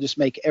 and, you know, just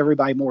make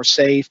everybody more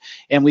safe,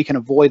 and we can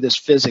avoid this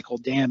physical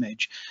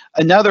damage.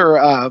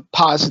 Another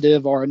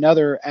positive or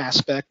another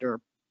aspect or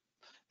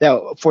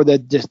that for the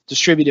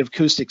distributed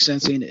acoustic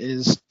sensing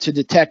is to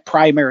detect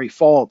primary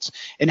faults.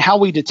 And how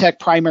we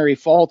detect primary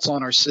faults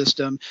on our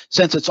system,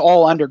 since it's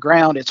all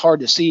underground, it's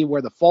hard to see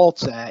where the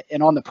fault's at.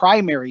 And on the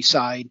primary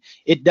side,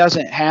 it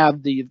doesn't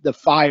have the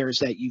fires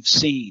that you've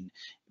seen.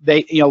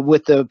 They, you know,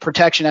 with the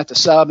protection at the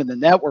sub and the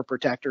network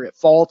protector, it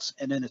faults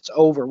and then it's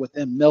over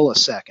within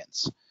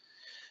milliseconds.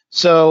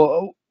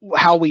 So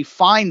how we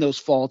find those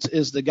faults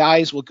is the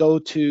guys will go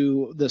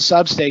to the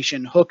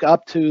substation, hook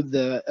up to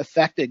the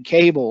affected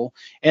cable,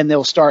 and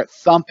they'll start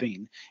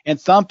thumping. And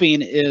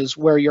thumping is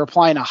where you're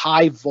applying a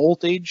high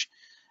voltage,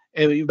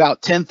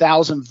 about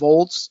 10,000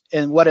 volts,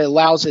 and what it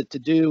allows it to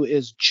do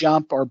is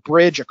jump or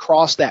bridge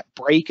across that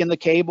break in the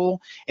cable,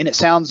 and it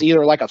sounds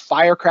either like a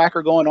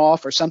firecracker going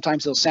off or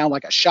sometimes it'll sound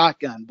like a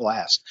shotgun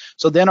blast.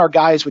 So then our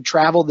guys would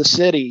travel the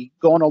city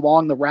going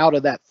along the route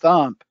of that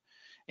thump,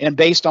 and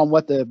based on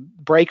what the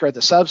breaker at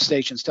the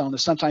substation is telling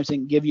us, sometimes they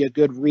can give you a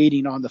good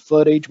reading on the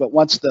footage, but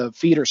once the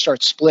feeder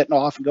starts splitting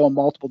off and going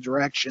multiple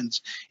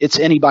directions, it's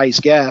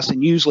anybody's guess,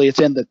 and usually it's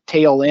in the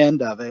tail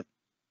end of it.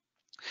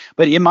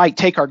 But it might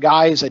take our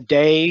guys a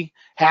day,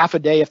 half a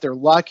day if they're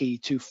lucky,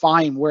 to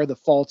find where the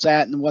fault's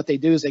at. And what they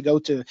do is they go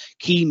to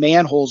key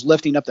manholes,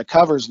 lifting up the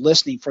covers,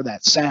 listening for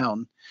that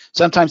sound.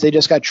 Sometimes they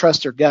just got to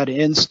trust their gut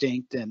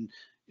instinct and,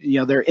 you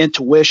know, their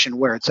intuition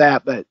where it's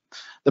at. But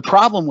the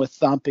problem with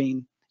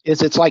thumping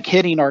is it's like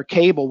hitting our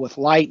cable with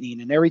lightning.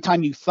 And every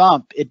time you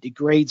thump, it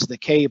degrades the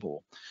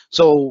cable.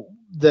 So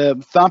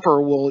the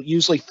thumper will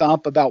usually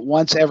thump about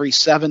once every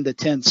 7 to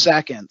 10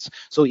 seconds.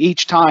 So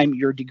each time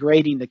you're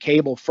degrading the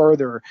cable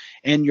further,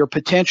 and you're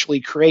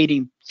potentially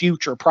creating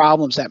future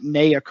problems that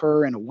may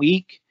occur in a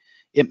week.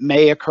 It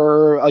may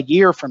occur a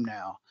year from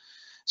now.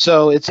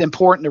 So it's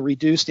important to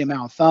reduce the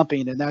amount of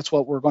thumping, and that's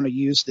what we're going to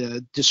use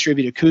the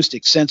distributed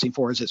acoustic sensing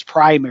for as its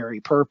primary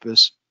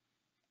purpose.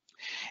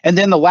 And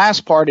then the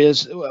last part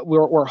is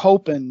we're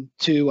hoping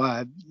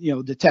to you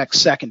know, detect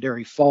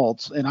secondary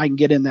faults, and I can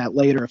get in that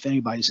later if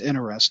anybody's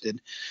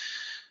interested.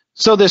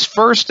 So this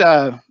first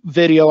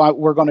video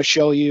we're going to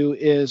show you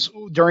is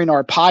during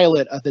our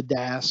pilot of the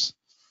DAS,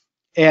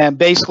 and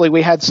basically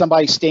we had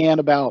somebody stand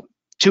about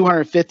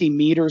 250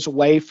 meters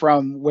away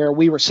from where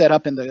we were set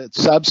up in the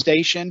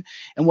substation,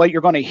 and what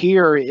you're going to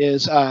hear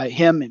is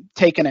him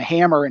taking a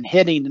hammer and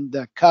hitting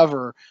the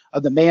cover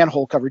of the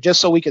manhole cover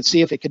just so we could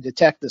see if it could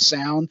detect the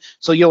sound.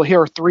 So you'll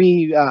hear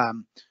three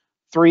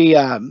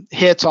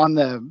hits on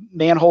the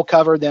manhole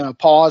cover, then a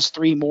pause,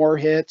 3 more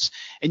hits,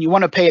 and you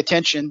want to pay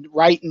attention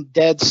right in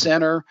dead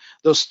center,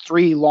 those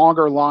 3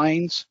 longer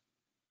lines.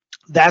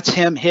 That's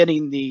him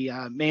hitting the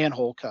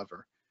manhole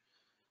cover.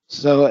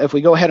 So if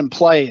we go ahead and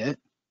play it.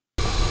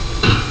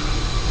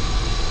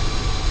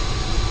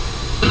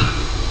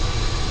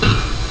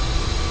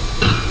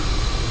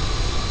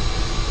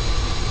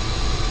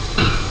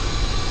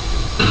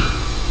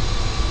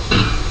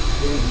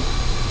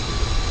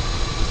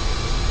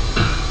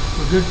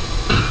 Good.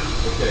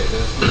 Okay,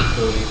 that's good,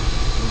 Tony.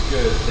 We're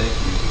good. Thank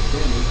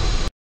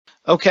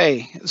you.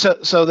 Okay,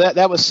 so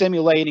that was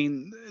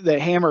simulating the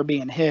hammer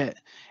being hit.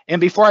 And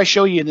before I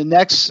show you the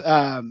next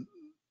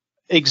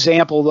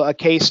example, a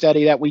case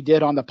study that we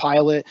did on the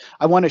pilot,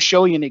 I want to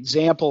show you an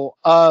example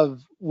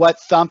of what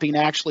thumping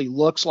actually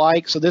looks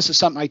like. So this is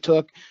something I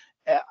took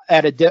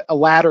at a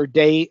latter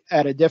date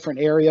at a different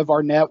area of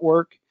our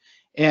network.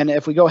 And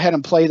if we go ahead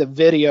and play the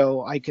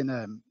video, I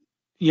can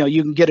you know,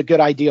 you can get a good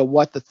idea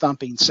what the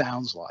thumping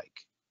sounds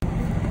like.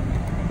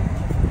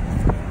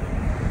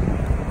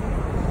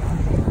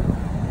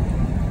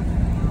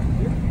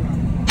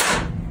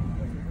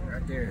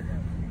 Right there.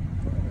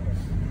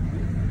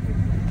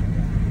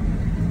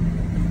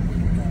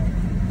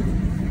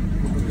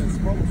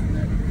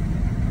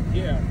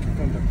 Yeah,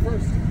 from the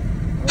first.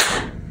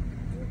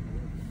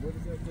 What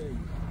does that tell you?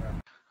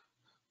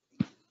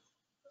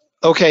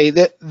 Okay,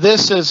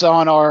 this is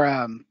on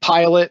our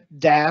pilot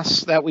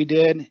DAS that we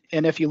did.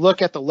 And if you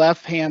look at the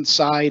left-hand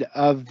side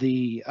of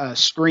the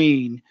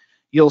screen,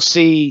 you'll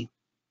see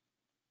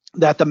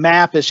that the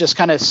map is just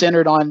kind of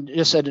centered on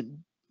just a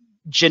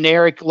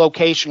generic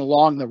location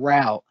along the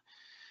route.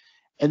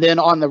 And then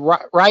on the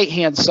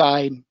right-hand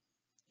side,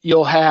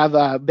 you'll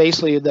have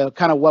basically the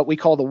kind of what we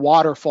call the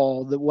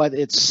waterfall, what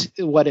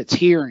it's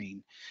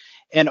hearing.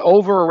 And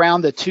over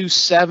around the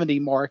 270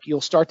 mark,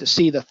 you'll start to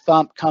see the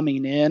thump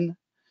coming in.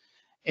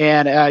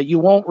 And you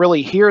won't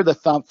really hear the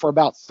thump for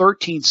about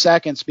 13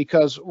 seconds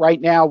because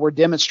right now we're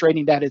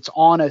demonstrating that it's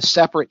on a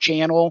separate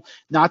channel,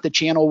 not the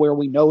channel where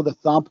we know the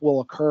thump will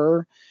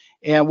occur.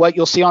 And what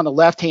you'll see on the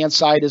left-hand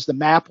side is the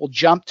map will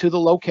jump to the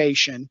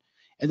location.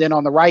 And then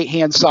on the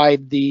right-hand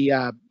side,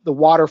 the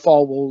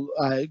waterfall will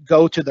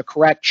go to the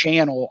correct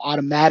channel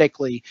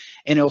automatically,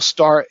 and you'll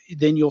start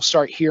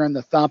hearing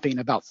the thumping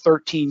about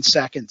 13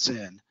 seconds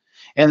in.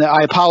 And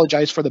I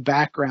apologize for the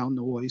background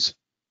noise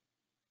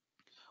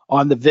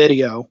on the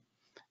video.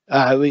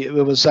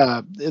 It was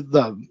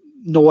the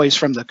noise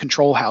from the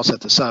control house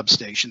at the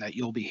substation that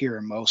you'll be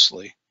hearing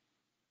mostly.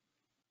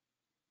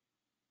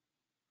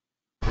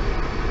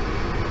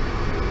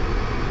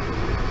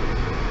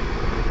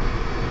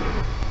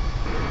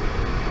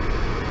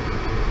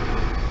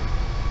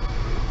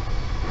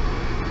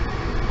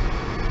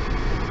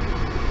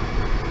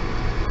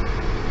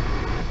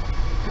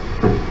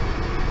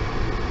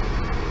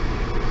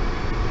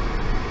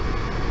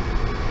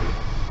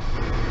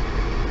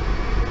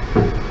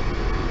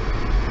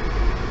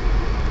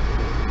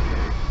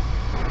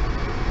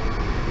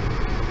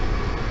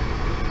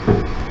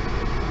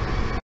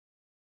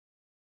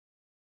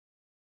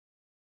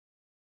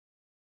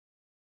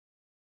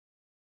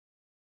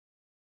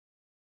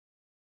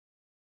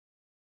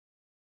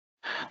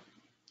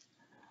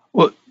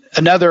 Well,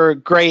 another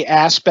great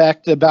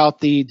aspect about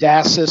the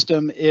DAS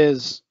system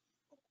is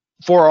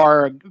for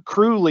our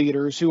crew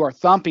leaders who are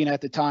thumping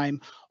at the time,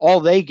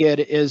 all they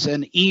get is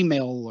an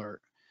email alert,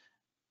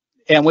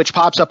 and which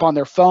pops up on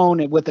their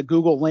phone, and with a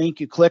Google link,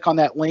 you click on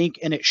that link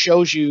and it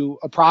shows you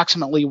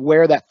approximately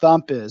where that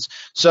thump is.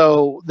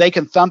 So they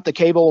can thump the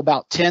cable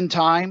about 10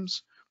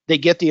 times. They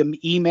get the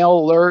email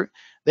alert.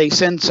 They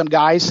send some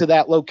guys to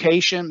that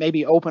location,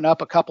 maybe open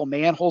up a couple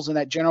manholes in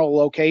that general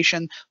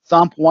location,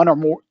 thump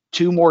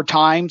two more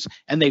times,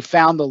 and they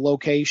found the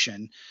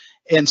location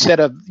instead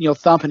of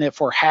thumping it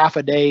for half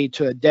a day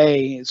to a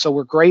day. So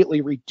we're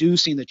greatly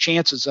reducing the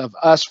chances of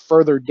us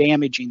further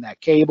damaging that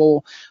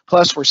cable.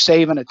 Plus, we're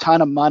saving a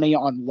ton of money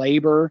on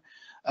labor.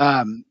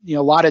 A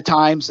lot of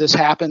times this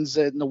happens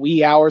in the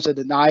wee hours of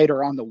the night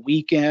or on the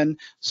weekend.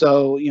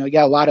 So you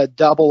got a lot of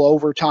double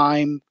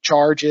overtime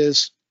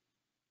charges.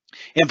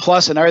 And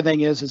plus, another thing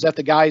is that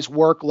the guys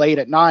work late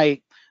at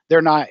night.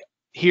 They're not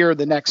here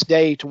the next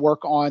day to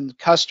work on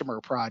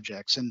customer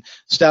projects and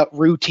stuff,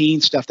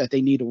 routine stuff that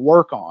they need to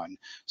work on.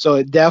 So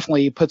it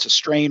definitely puts a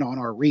strain on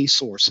our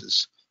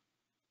resources.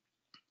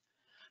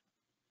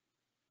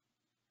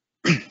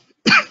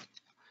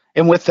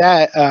 And with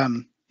that,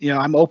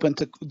 I'm open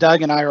to,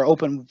 Doug and I are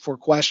open for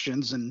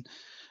questions and,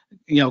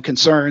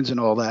 concerns and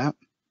all that.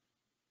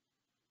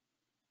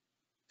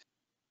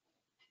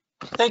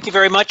 Thank you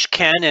very much,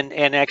 Ken,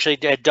 and actually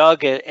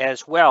Doug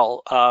as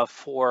well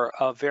for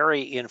a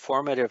very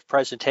informative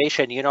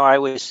presentation. I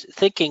was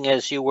thinking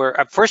as you were,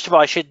 first of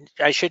all, I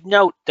should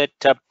note that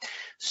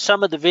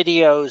some of the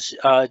videos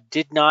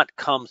did not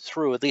come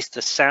through. At least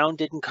the sound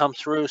didn't come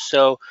through.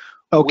 So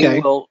okay,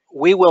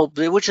 we will,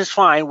 which is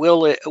fine.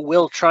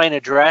 We'll try and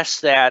address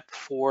that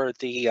for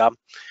the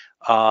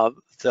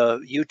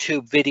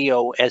YouTube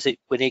video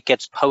when it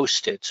gets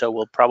posted. So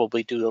we'll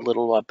probably do a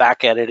little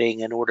back editing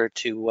in order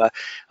to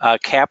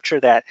capture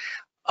that.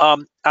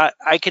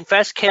 I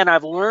confess, Ken,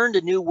 I've learned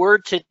a new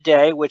word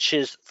today, which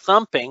is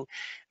thumping.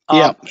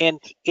 Yeah. And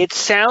it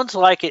sounds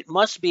like it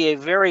must be a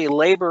very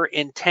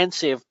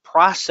labor-intensive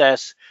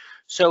process.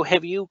 So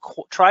have you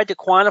tried to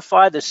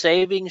quantify the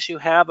savings you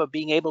have of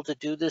being able to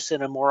do this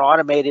in a more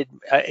automated,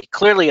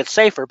 clearly it's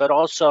safer, but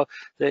also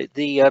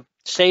the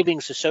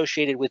savings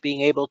associated with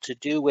being able to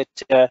do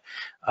it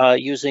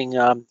using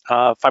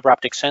fiber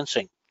optic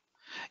sensing?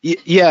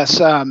 Yes.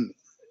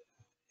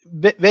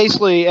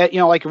 Basically,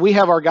 like we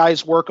have our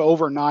guys work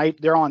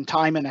overnight. They're on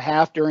time and a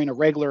half during a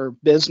regular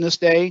business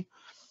day.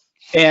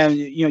 And,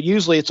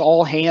 usually it's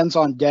all hands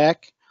on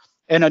deck.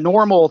 And a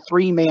normal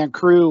 3-man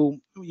crew,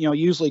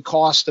 usually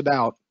cost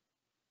about,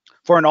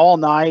 for an all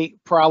night,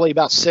 probably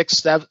about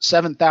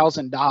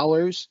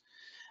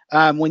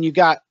 $7,000. When you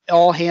got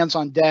all hands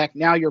on deck,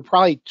 now you're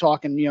probably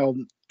talking,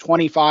 $25,000,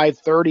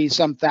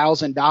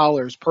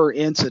 $30,000 per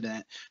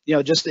incident.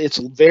 It's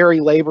very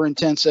labor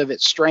intensive.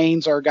 It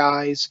strains our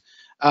guys.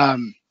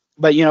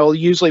 But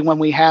usually when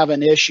we have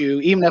an issue,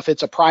 even if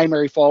it's a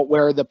primary fault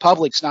where the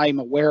public's not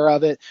even aware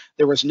of it,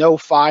 there was no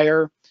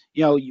fire,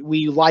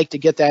 we like to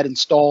get that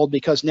installed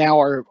because now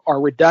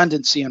our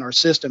redundancy in our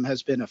system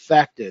has been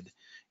affected,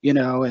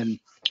 and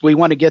we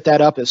want to get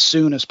that up as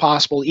soon as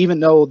possible,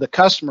 even though the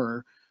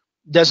customer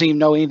doesn't even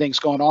know anything's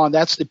going on.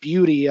 That's the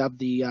beauty of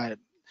the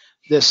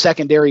this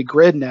secondary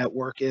grid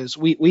network is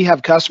we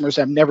have customers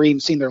that have never even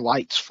seen their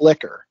lights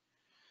flicker.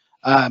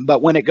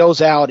 But when it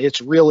goes out,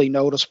 it's really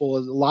noticeable. A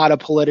lot of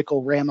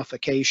political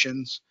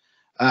ramifications.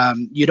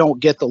 You don't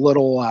get the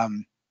little,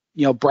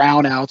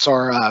 brownouts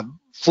or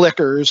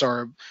flickers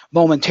or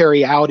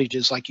momentary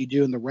outages like you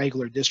do in the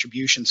regular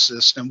distribution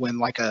system when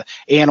like a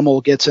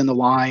animal gets in the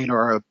line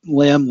or a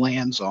limb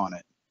lands on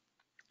it.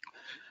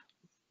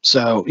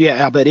 So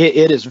yeah, but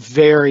it is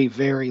very,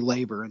 very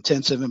labor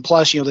intensive. And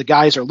plus, the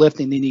guys are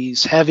lifting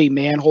these heavy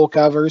manhole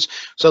covers.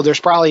 So there's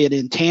probably an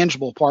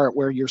intangible part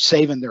where you're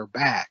saving their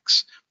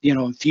backs,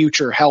 in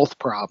future health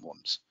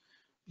problems.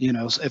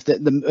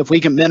 If we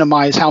can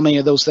minimize how many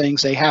of those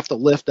things they have to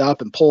lift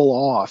up and pull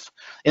off.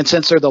 And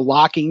since they're the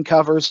locking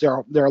covers,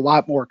 they're a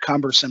lot more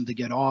cumbersome to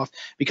get off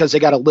because they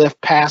got to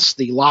lift past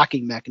the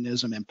locking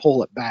mechanism and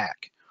pull it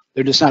back.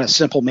 They're just not a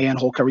simple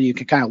manhole cover you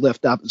can kind of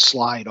lift up and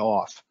slide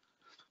off.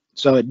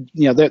 So,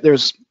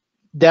 there's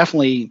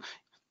definitely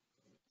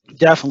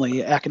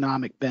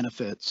economic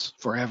benefits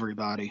for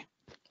everybody.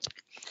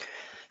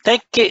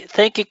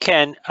 Thank you,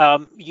 Ken.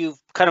 You've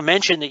kind of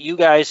mentioned that you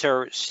guys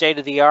are state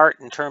of the art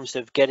in terms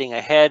of getting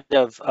ahead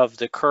of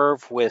the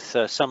curve with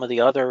some of the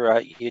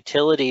other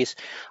utilities.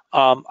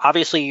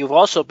 Obviously, you've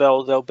also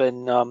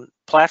been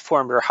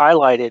platformed or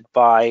highlighted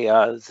by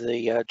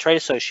the trade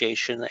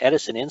association, the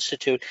Edison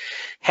Institute.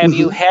 Have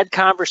you had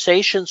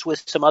conversations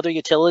with some other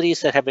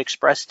utilities that have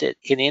expressed an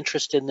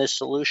interest in this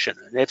solution?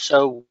 And if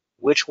so,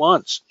 which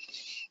ones?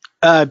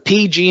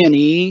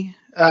 PG&E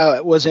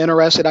was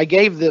interested. I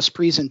gave this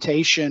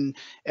presentation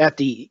at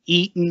the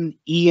Eaton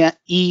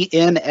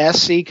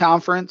ENSC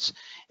conference.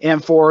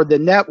 And for the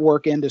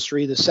network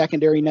industry, the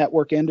secondary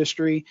network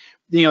industry,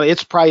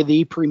 it's probably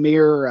the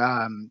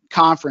premier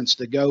conference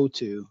to go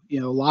to. A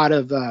lot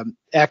of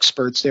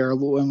experts there, a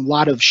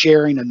lot of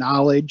sharing of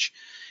knowledge.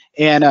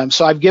 And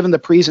so I've given the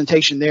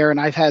presentation there, and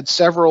I've had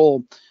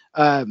several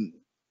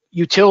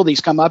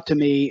utilities come up to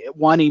me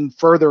wanting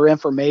further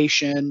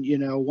information,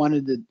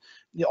 wanted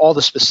all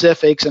the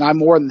specifics, and I'm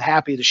more than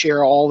happy to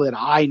share all that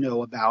I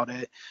know about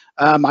it.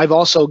 I've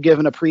also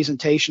given a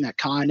presentation at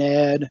Con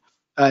Ed,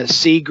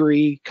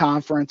 CGRI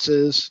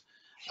conferences.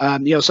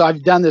 So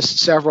I've done this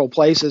several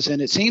places,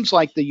 and it seems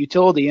like the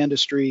utility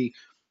industry,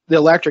 the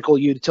electrical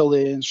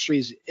utility industry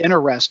is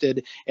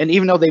interested, and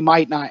even though they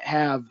might not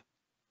have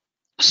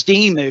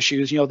steam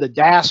issues, the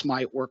DAS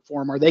might work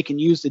for them, or they can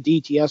use the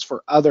DTS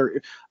for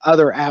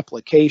other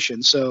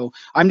applications. So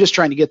I'm just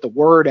trying to get the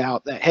word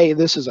out that, hey,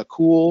 this is a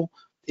cool,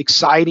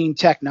 exciting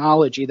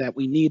technology that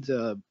we need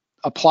to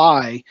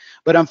apply.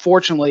 But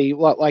unfortunately,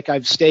 like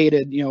I've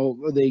stated,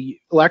 the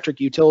electric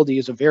utility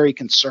is a very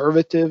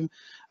conservative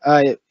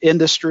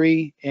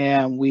industry,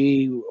 and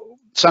we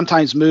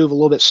sometimes move a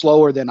little bit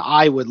slower than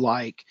I would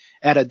like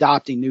at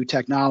adopting new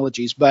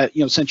technologies. But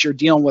since you're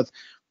dealing with,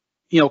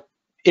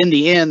 in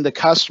the end, the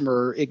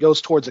customer, it goes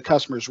towards the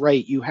customer's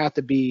rate. You have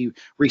to be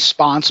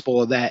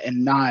responsible of that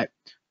and not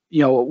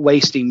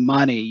wasting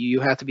money. You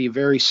have to be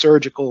very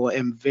surgical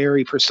and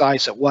very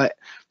precise at what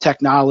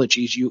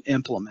technologies you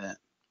implement.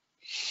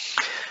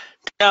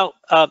 Now,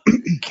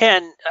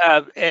 Ken,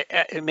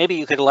 maybe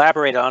you could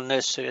elaborate on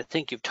this. I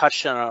think you've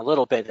touched on it a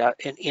little bit.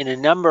 In a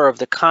number of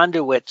the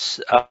conduits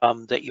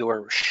that you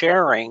are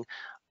sharing,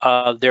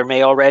 there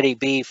may already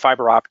be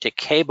fiber optic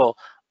cable.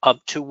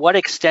 To what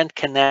extent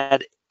can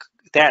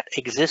that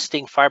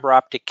existing fiber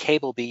optic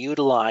cable be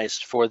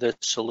utilized for this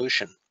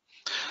solution?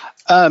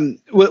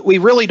 We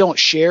really don't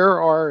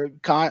share our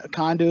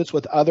conduits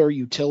with other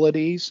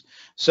utilities.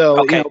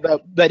 So, okay.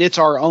 But it's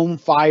our own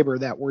fiber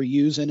that we're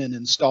using and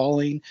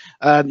installing.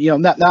 Not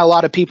a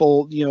lot of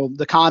people,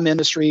 the comm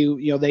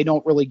industry, they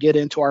don't really get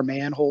into our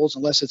manholes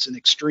unless it's an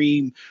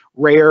extreme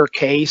rare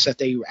case that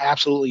they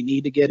absolutely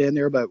need to get in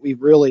there. But we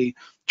really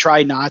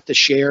try not to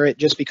share it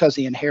just because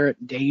the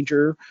inherent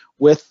danger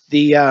with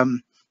the,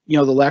 the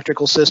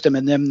electrical system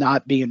and them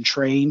not being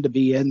trained to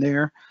be in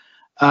there.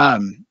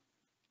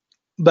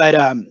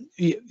 But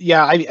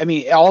yeah, I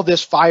mean, all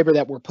this fiber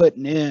that we're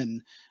putting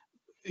in,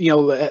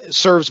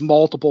 serves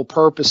multiple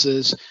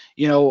purposes.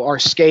 Our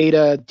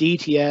SCADA,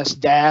 DTS,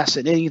 DAS,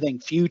 and anything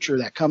future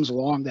that comes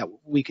along that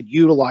we could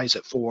utilize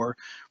it for.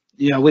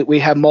 We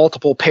have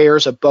multiple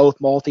pairs of both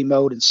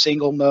multi-mode and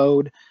single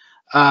mode.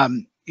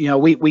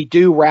 We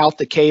do route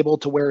the cable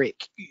to where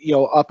it,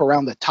 up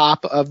around the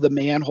top of the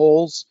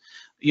manholes.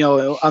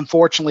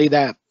 Unfortunately,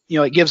 that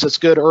it gives us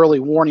good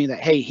early warning that,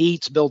 hey,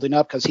 heat's building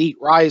up because heat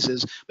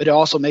rises, but it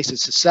also makes it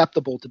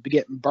susceptible to be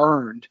getting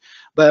burned.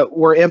 But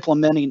we're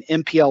implementing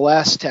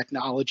MPLS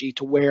technology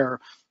to where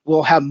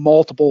we'll have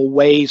multiple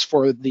ways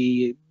for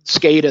the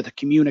SCADA to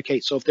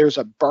communicate. So if there's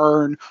a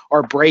burn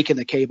or break in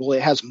the cable,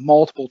 it has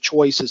multiple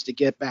choices to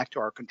get back to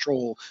our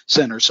control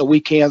center. So we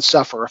can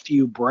suffer a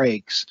few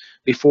breaks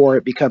before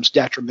it becomes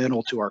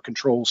detrimental to our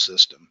control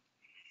system.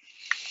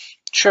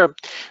 Sure.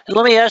 And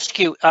let me ask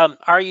you,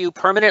 are you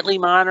permanently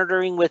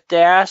monitoring with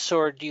DAS,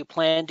 or do you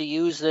plan to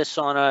use this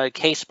on a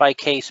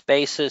case-by-case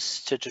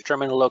basis to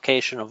determine the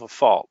location of a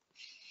fault?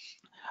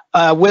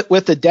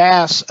 With the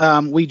DAS,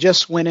 we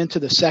just went into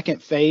the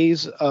second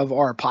phase of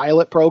our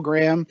pilot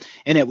program,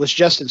 and it was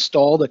just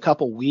installed a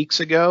couple weeks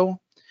ago.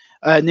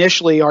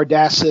 Initially, our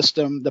DAS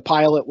system, the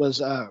pilot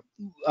was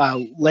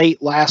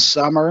late last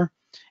summer,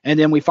 and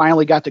then we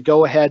finally got to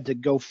go ahead to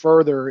go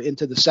further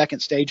into the second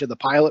stage of the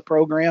pilot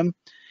program.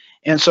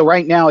 And so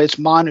right now it's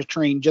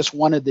monitoring just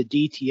one of the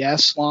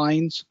DTS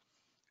lines.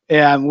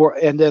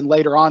 And then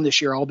later on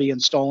this year, I'll be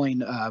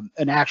installing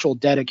an actual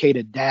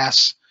dedicated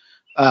DAS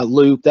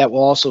loop that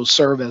will also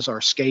serve as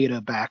our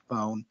SCADA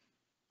backbone.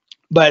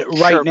 But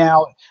right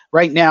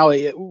now,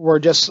 we're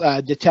just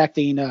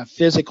detecting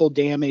physical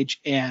damage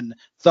and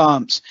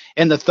thumps,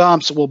 and the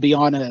thumps will be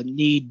on a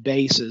need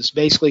basis.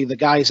 Basically, the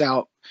guys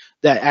out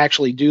that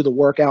actually do the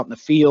work out in the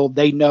field,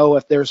 they know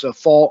if there's a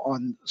fault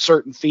on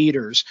certain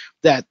feeders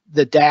that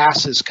the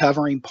DAS is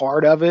covering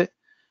part of it.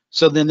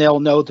 So then they'll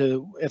know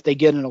if they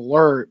get an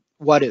alert,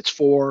 what it's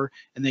for,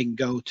 and they can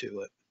go to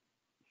it.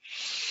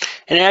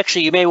 And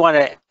actually, you may want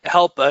to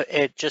help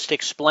just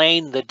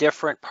explain the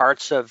different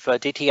parts of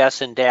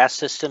DTS and DAS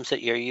systems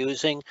that you're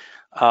using,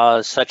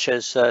 such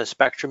as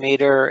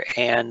spectrometer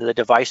and the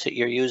device that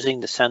you're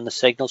using to send the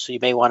signal. So you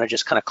may want to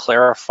just kind of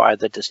clarify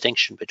the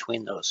distinction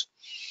between those.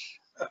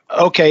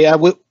 Okay,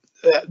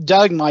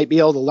 Doug might be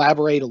able to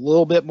elaborate a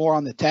little bit more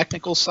on the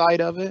technical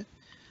side of it.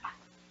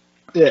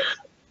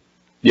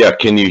 Yeah,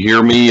 can you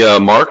hear me,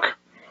 Mark?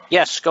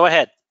 Yes, go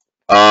ahead.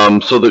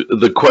 So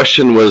the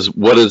question was,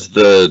 what is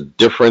the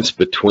difference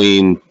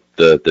between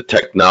the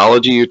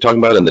technology you're talking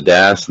about and the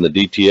DAS and the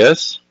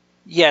DTS?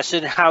 Yes,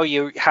 and how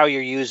you're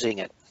using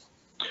it.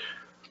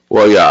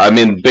 Well, yeah, I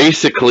mean,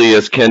 basically,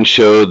 as Ken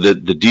showed, the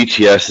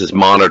DTS is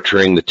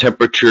monitoring the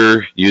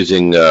temperature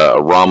using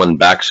a Raman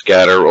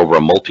backscatter over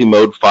a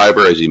multi-mode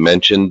fiber. As you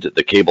mentioned,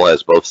 the cable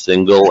has both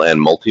single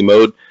and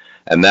multi-mode,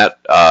 and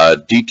that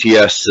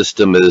DTS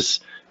system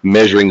is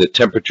measuring the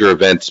temperature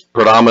events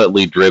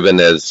predominantly driven,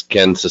 as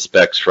Ken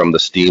suspects, from the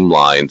steam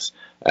lines,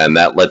 and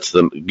that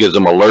gives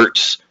them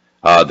alerts.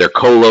 They're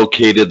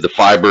co-located, the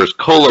fiber is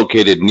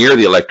co-located near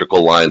the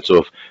electrical line, so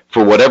if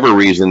for whatever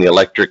reason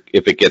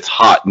if it gets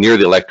hot near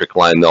the electric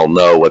line, they'll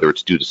know whether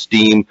it's due to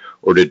steam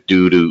or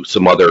due to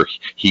some other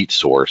heat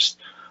source.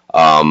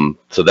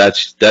 So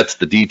that's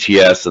the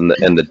DTS,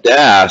 and the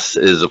DAS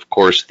is, of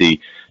course, the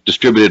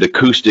distributed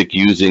acoustic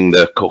using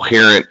the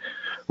coherent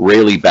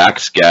Rayleigh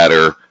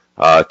backscatter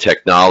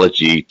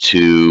technology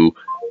to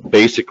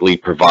basically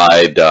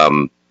provide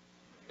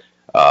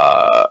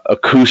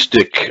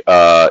acoustic,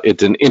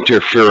 it's an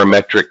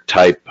interferometric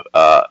type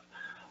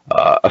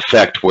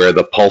effect where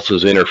the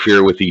pulses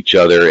interfere with each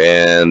other,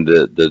 and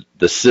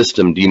the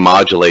system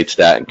demodulates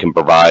that and can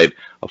provide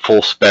a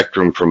full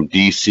spectrum from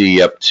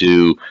DC up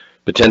to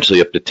potentially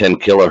up to 10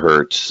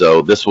 kilohertz.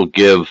 So this will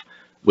give,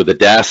 with a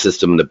DAS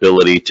system, the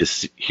ability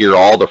to hear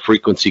all the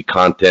frequency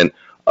content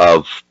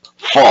of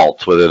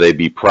faults, whether they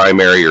be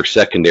primary or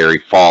secondary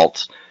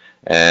faults,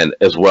 and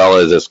as well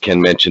as Ken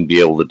mentioned,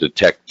 be able to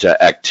detect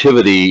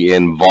activity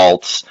in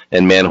vaults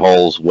and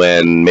manholes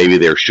when maybe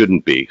there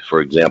shouldn't be.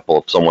 For example,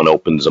 if someone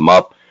opens them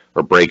up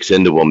or breaks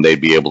into them,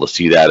 they'd be able to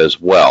see that as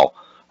well.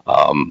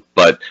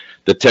 But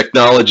the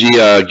technology,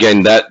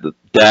 again, that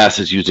DAS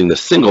is using the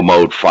single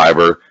mode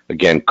fiber,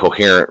 again,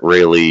 coherent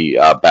Rayleigh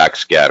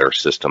backscatter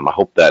system. I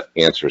hope that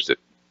answers it.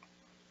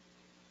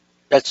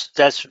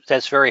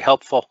 That's very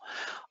helpful.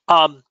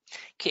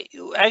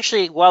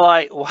 Actually,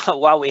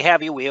 while we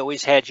have you, we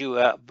always had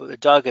you,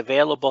 Doug,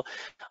 available.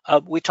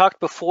 We talked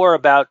before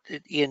about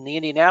in the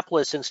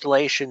Indianapolis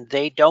installation,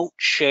 they don't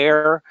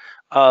share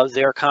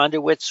their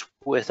conduits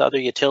with other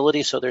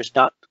utilities, so there's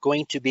not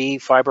going to be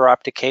fiber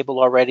optic cable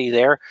already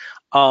there.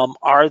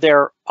 Are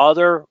there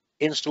other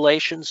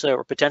installations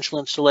or potential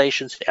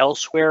installations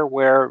elsewhere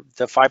where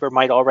the fiber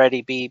might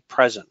already be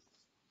present?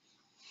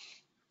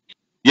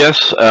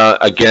 Yes,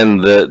 again,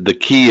 the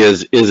key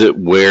is it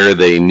where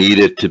they need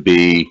it to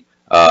be?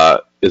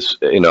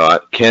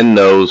 Ken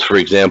knows, for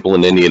example,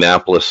 in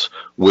Indianapolis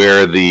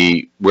where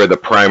the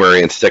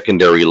primary and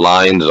secondary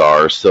lines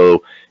are.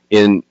 So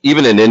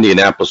even in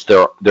Indianapolis,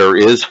 there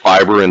is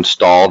fiber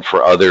installed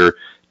for other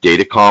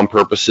datacom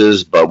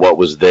purposes, but what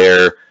was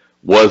there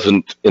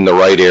wasn't in the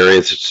right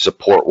areas to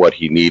support what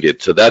he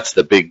needed. So that's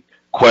the big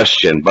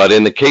question. But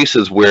in the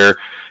cases where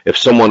if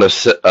someone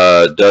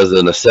does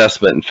an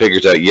assessment and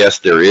figures out, yes,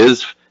 there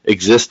is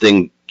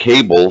existing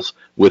cables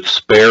with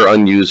spare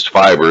unused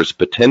fibers,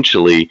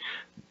 potentially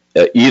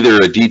either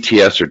a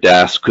DTS or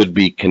DAS could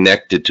be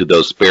connected to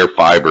those spare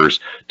fibers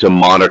to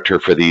monitor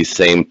for these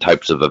same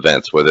types of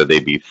events, whether they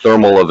be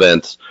thermal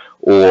events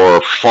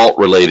or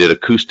fault-related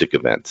acoustic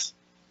events.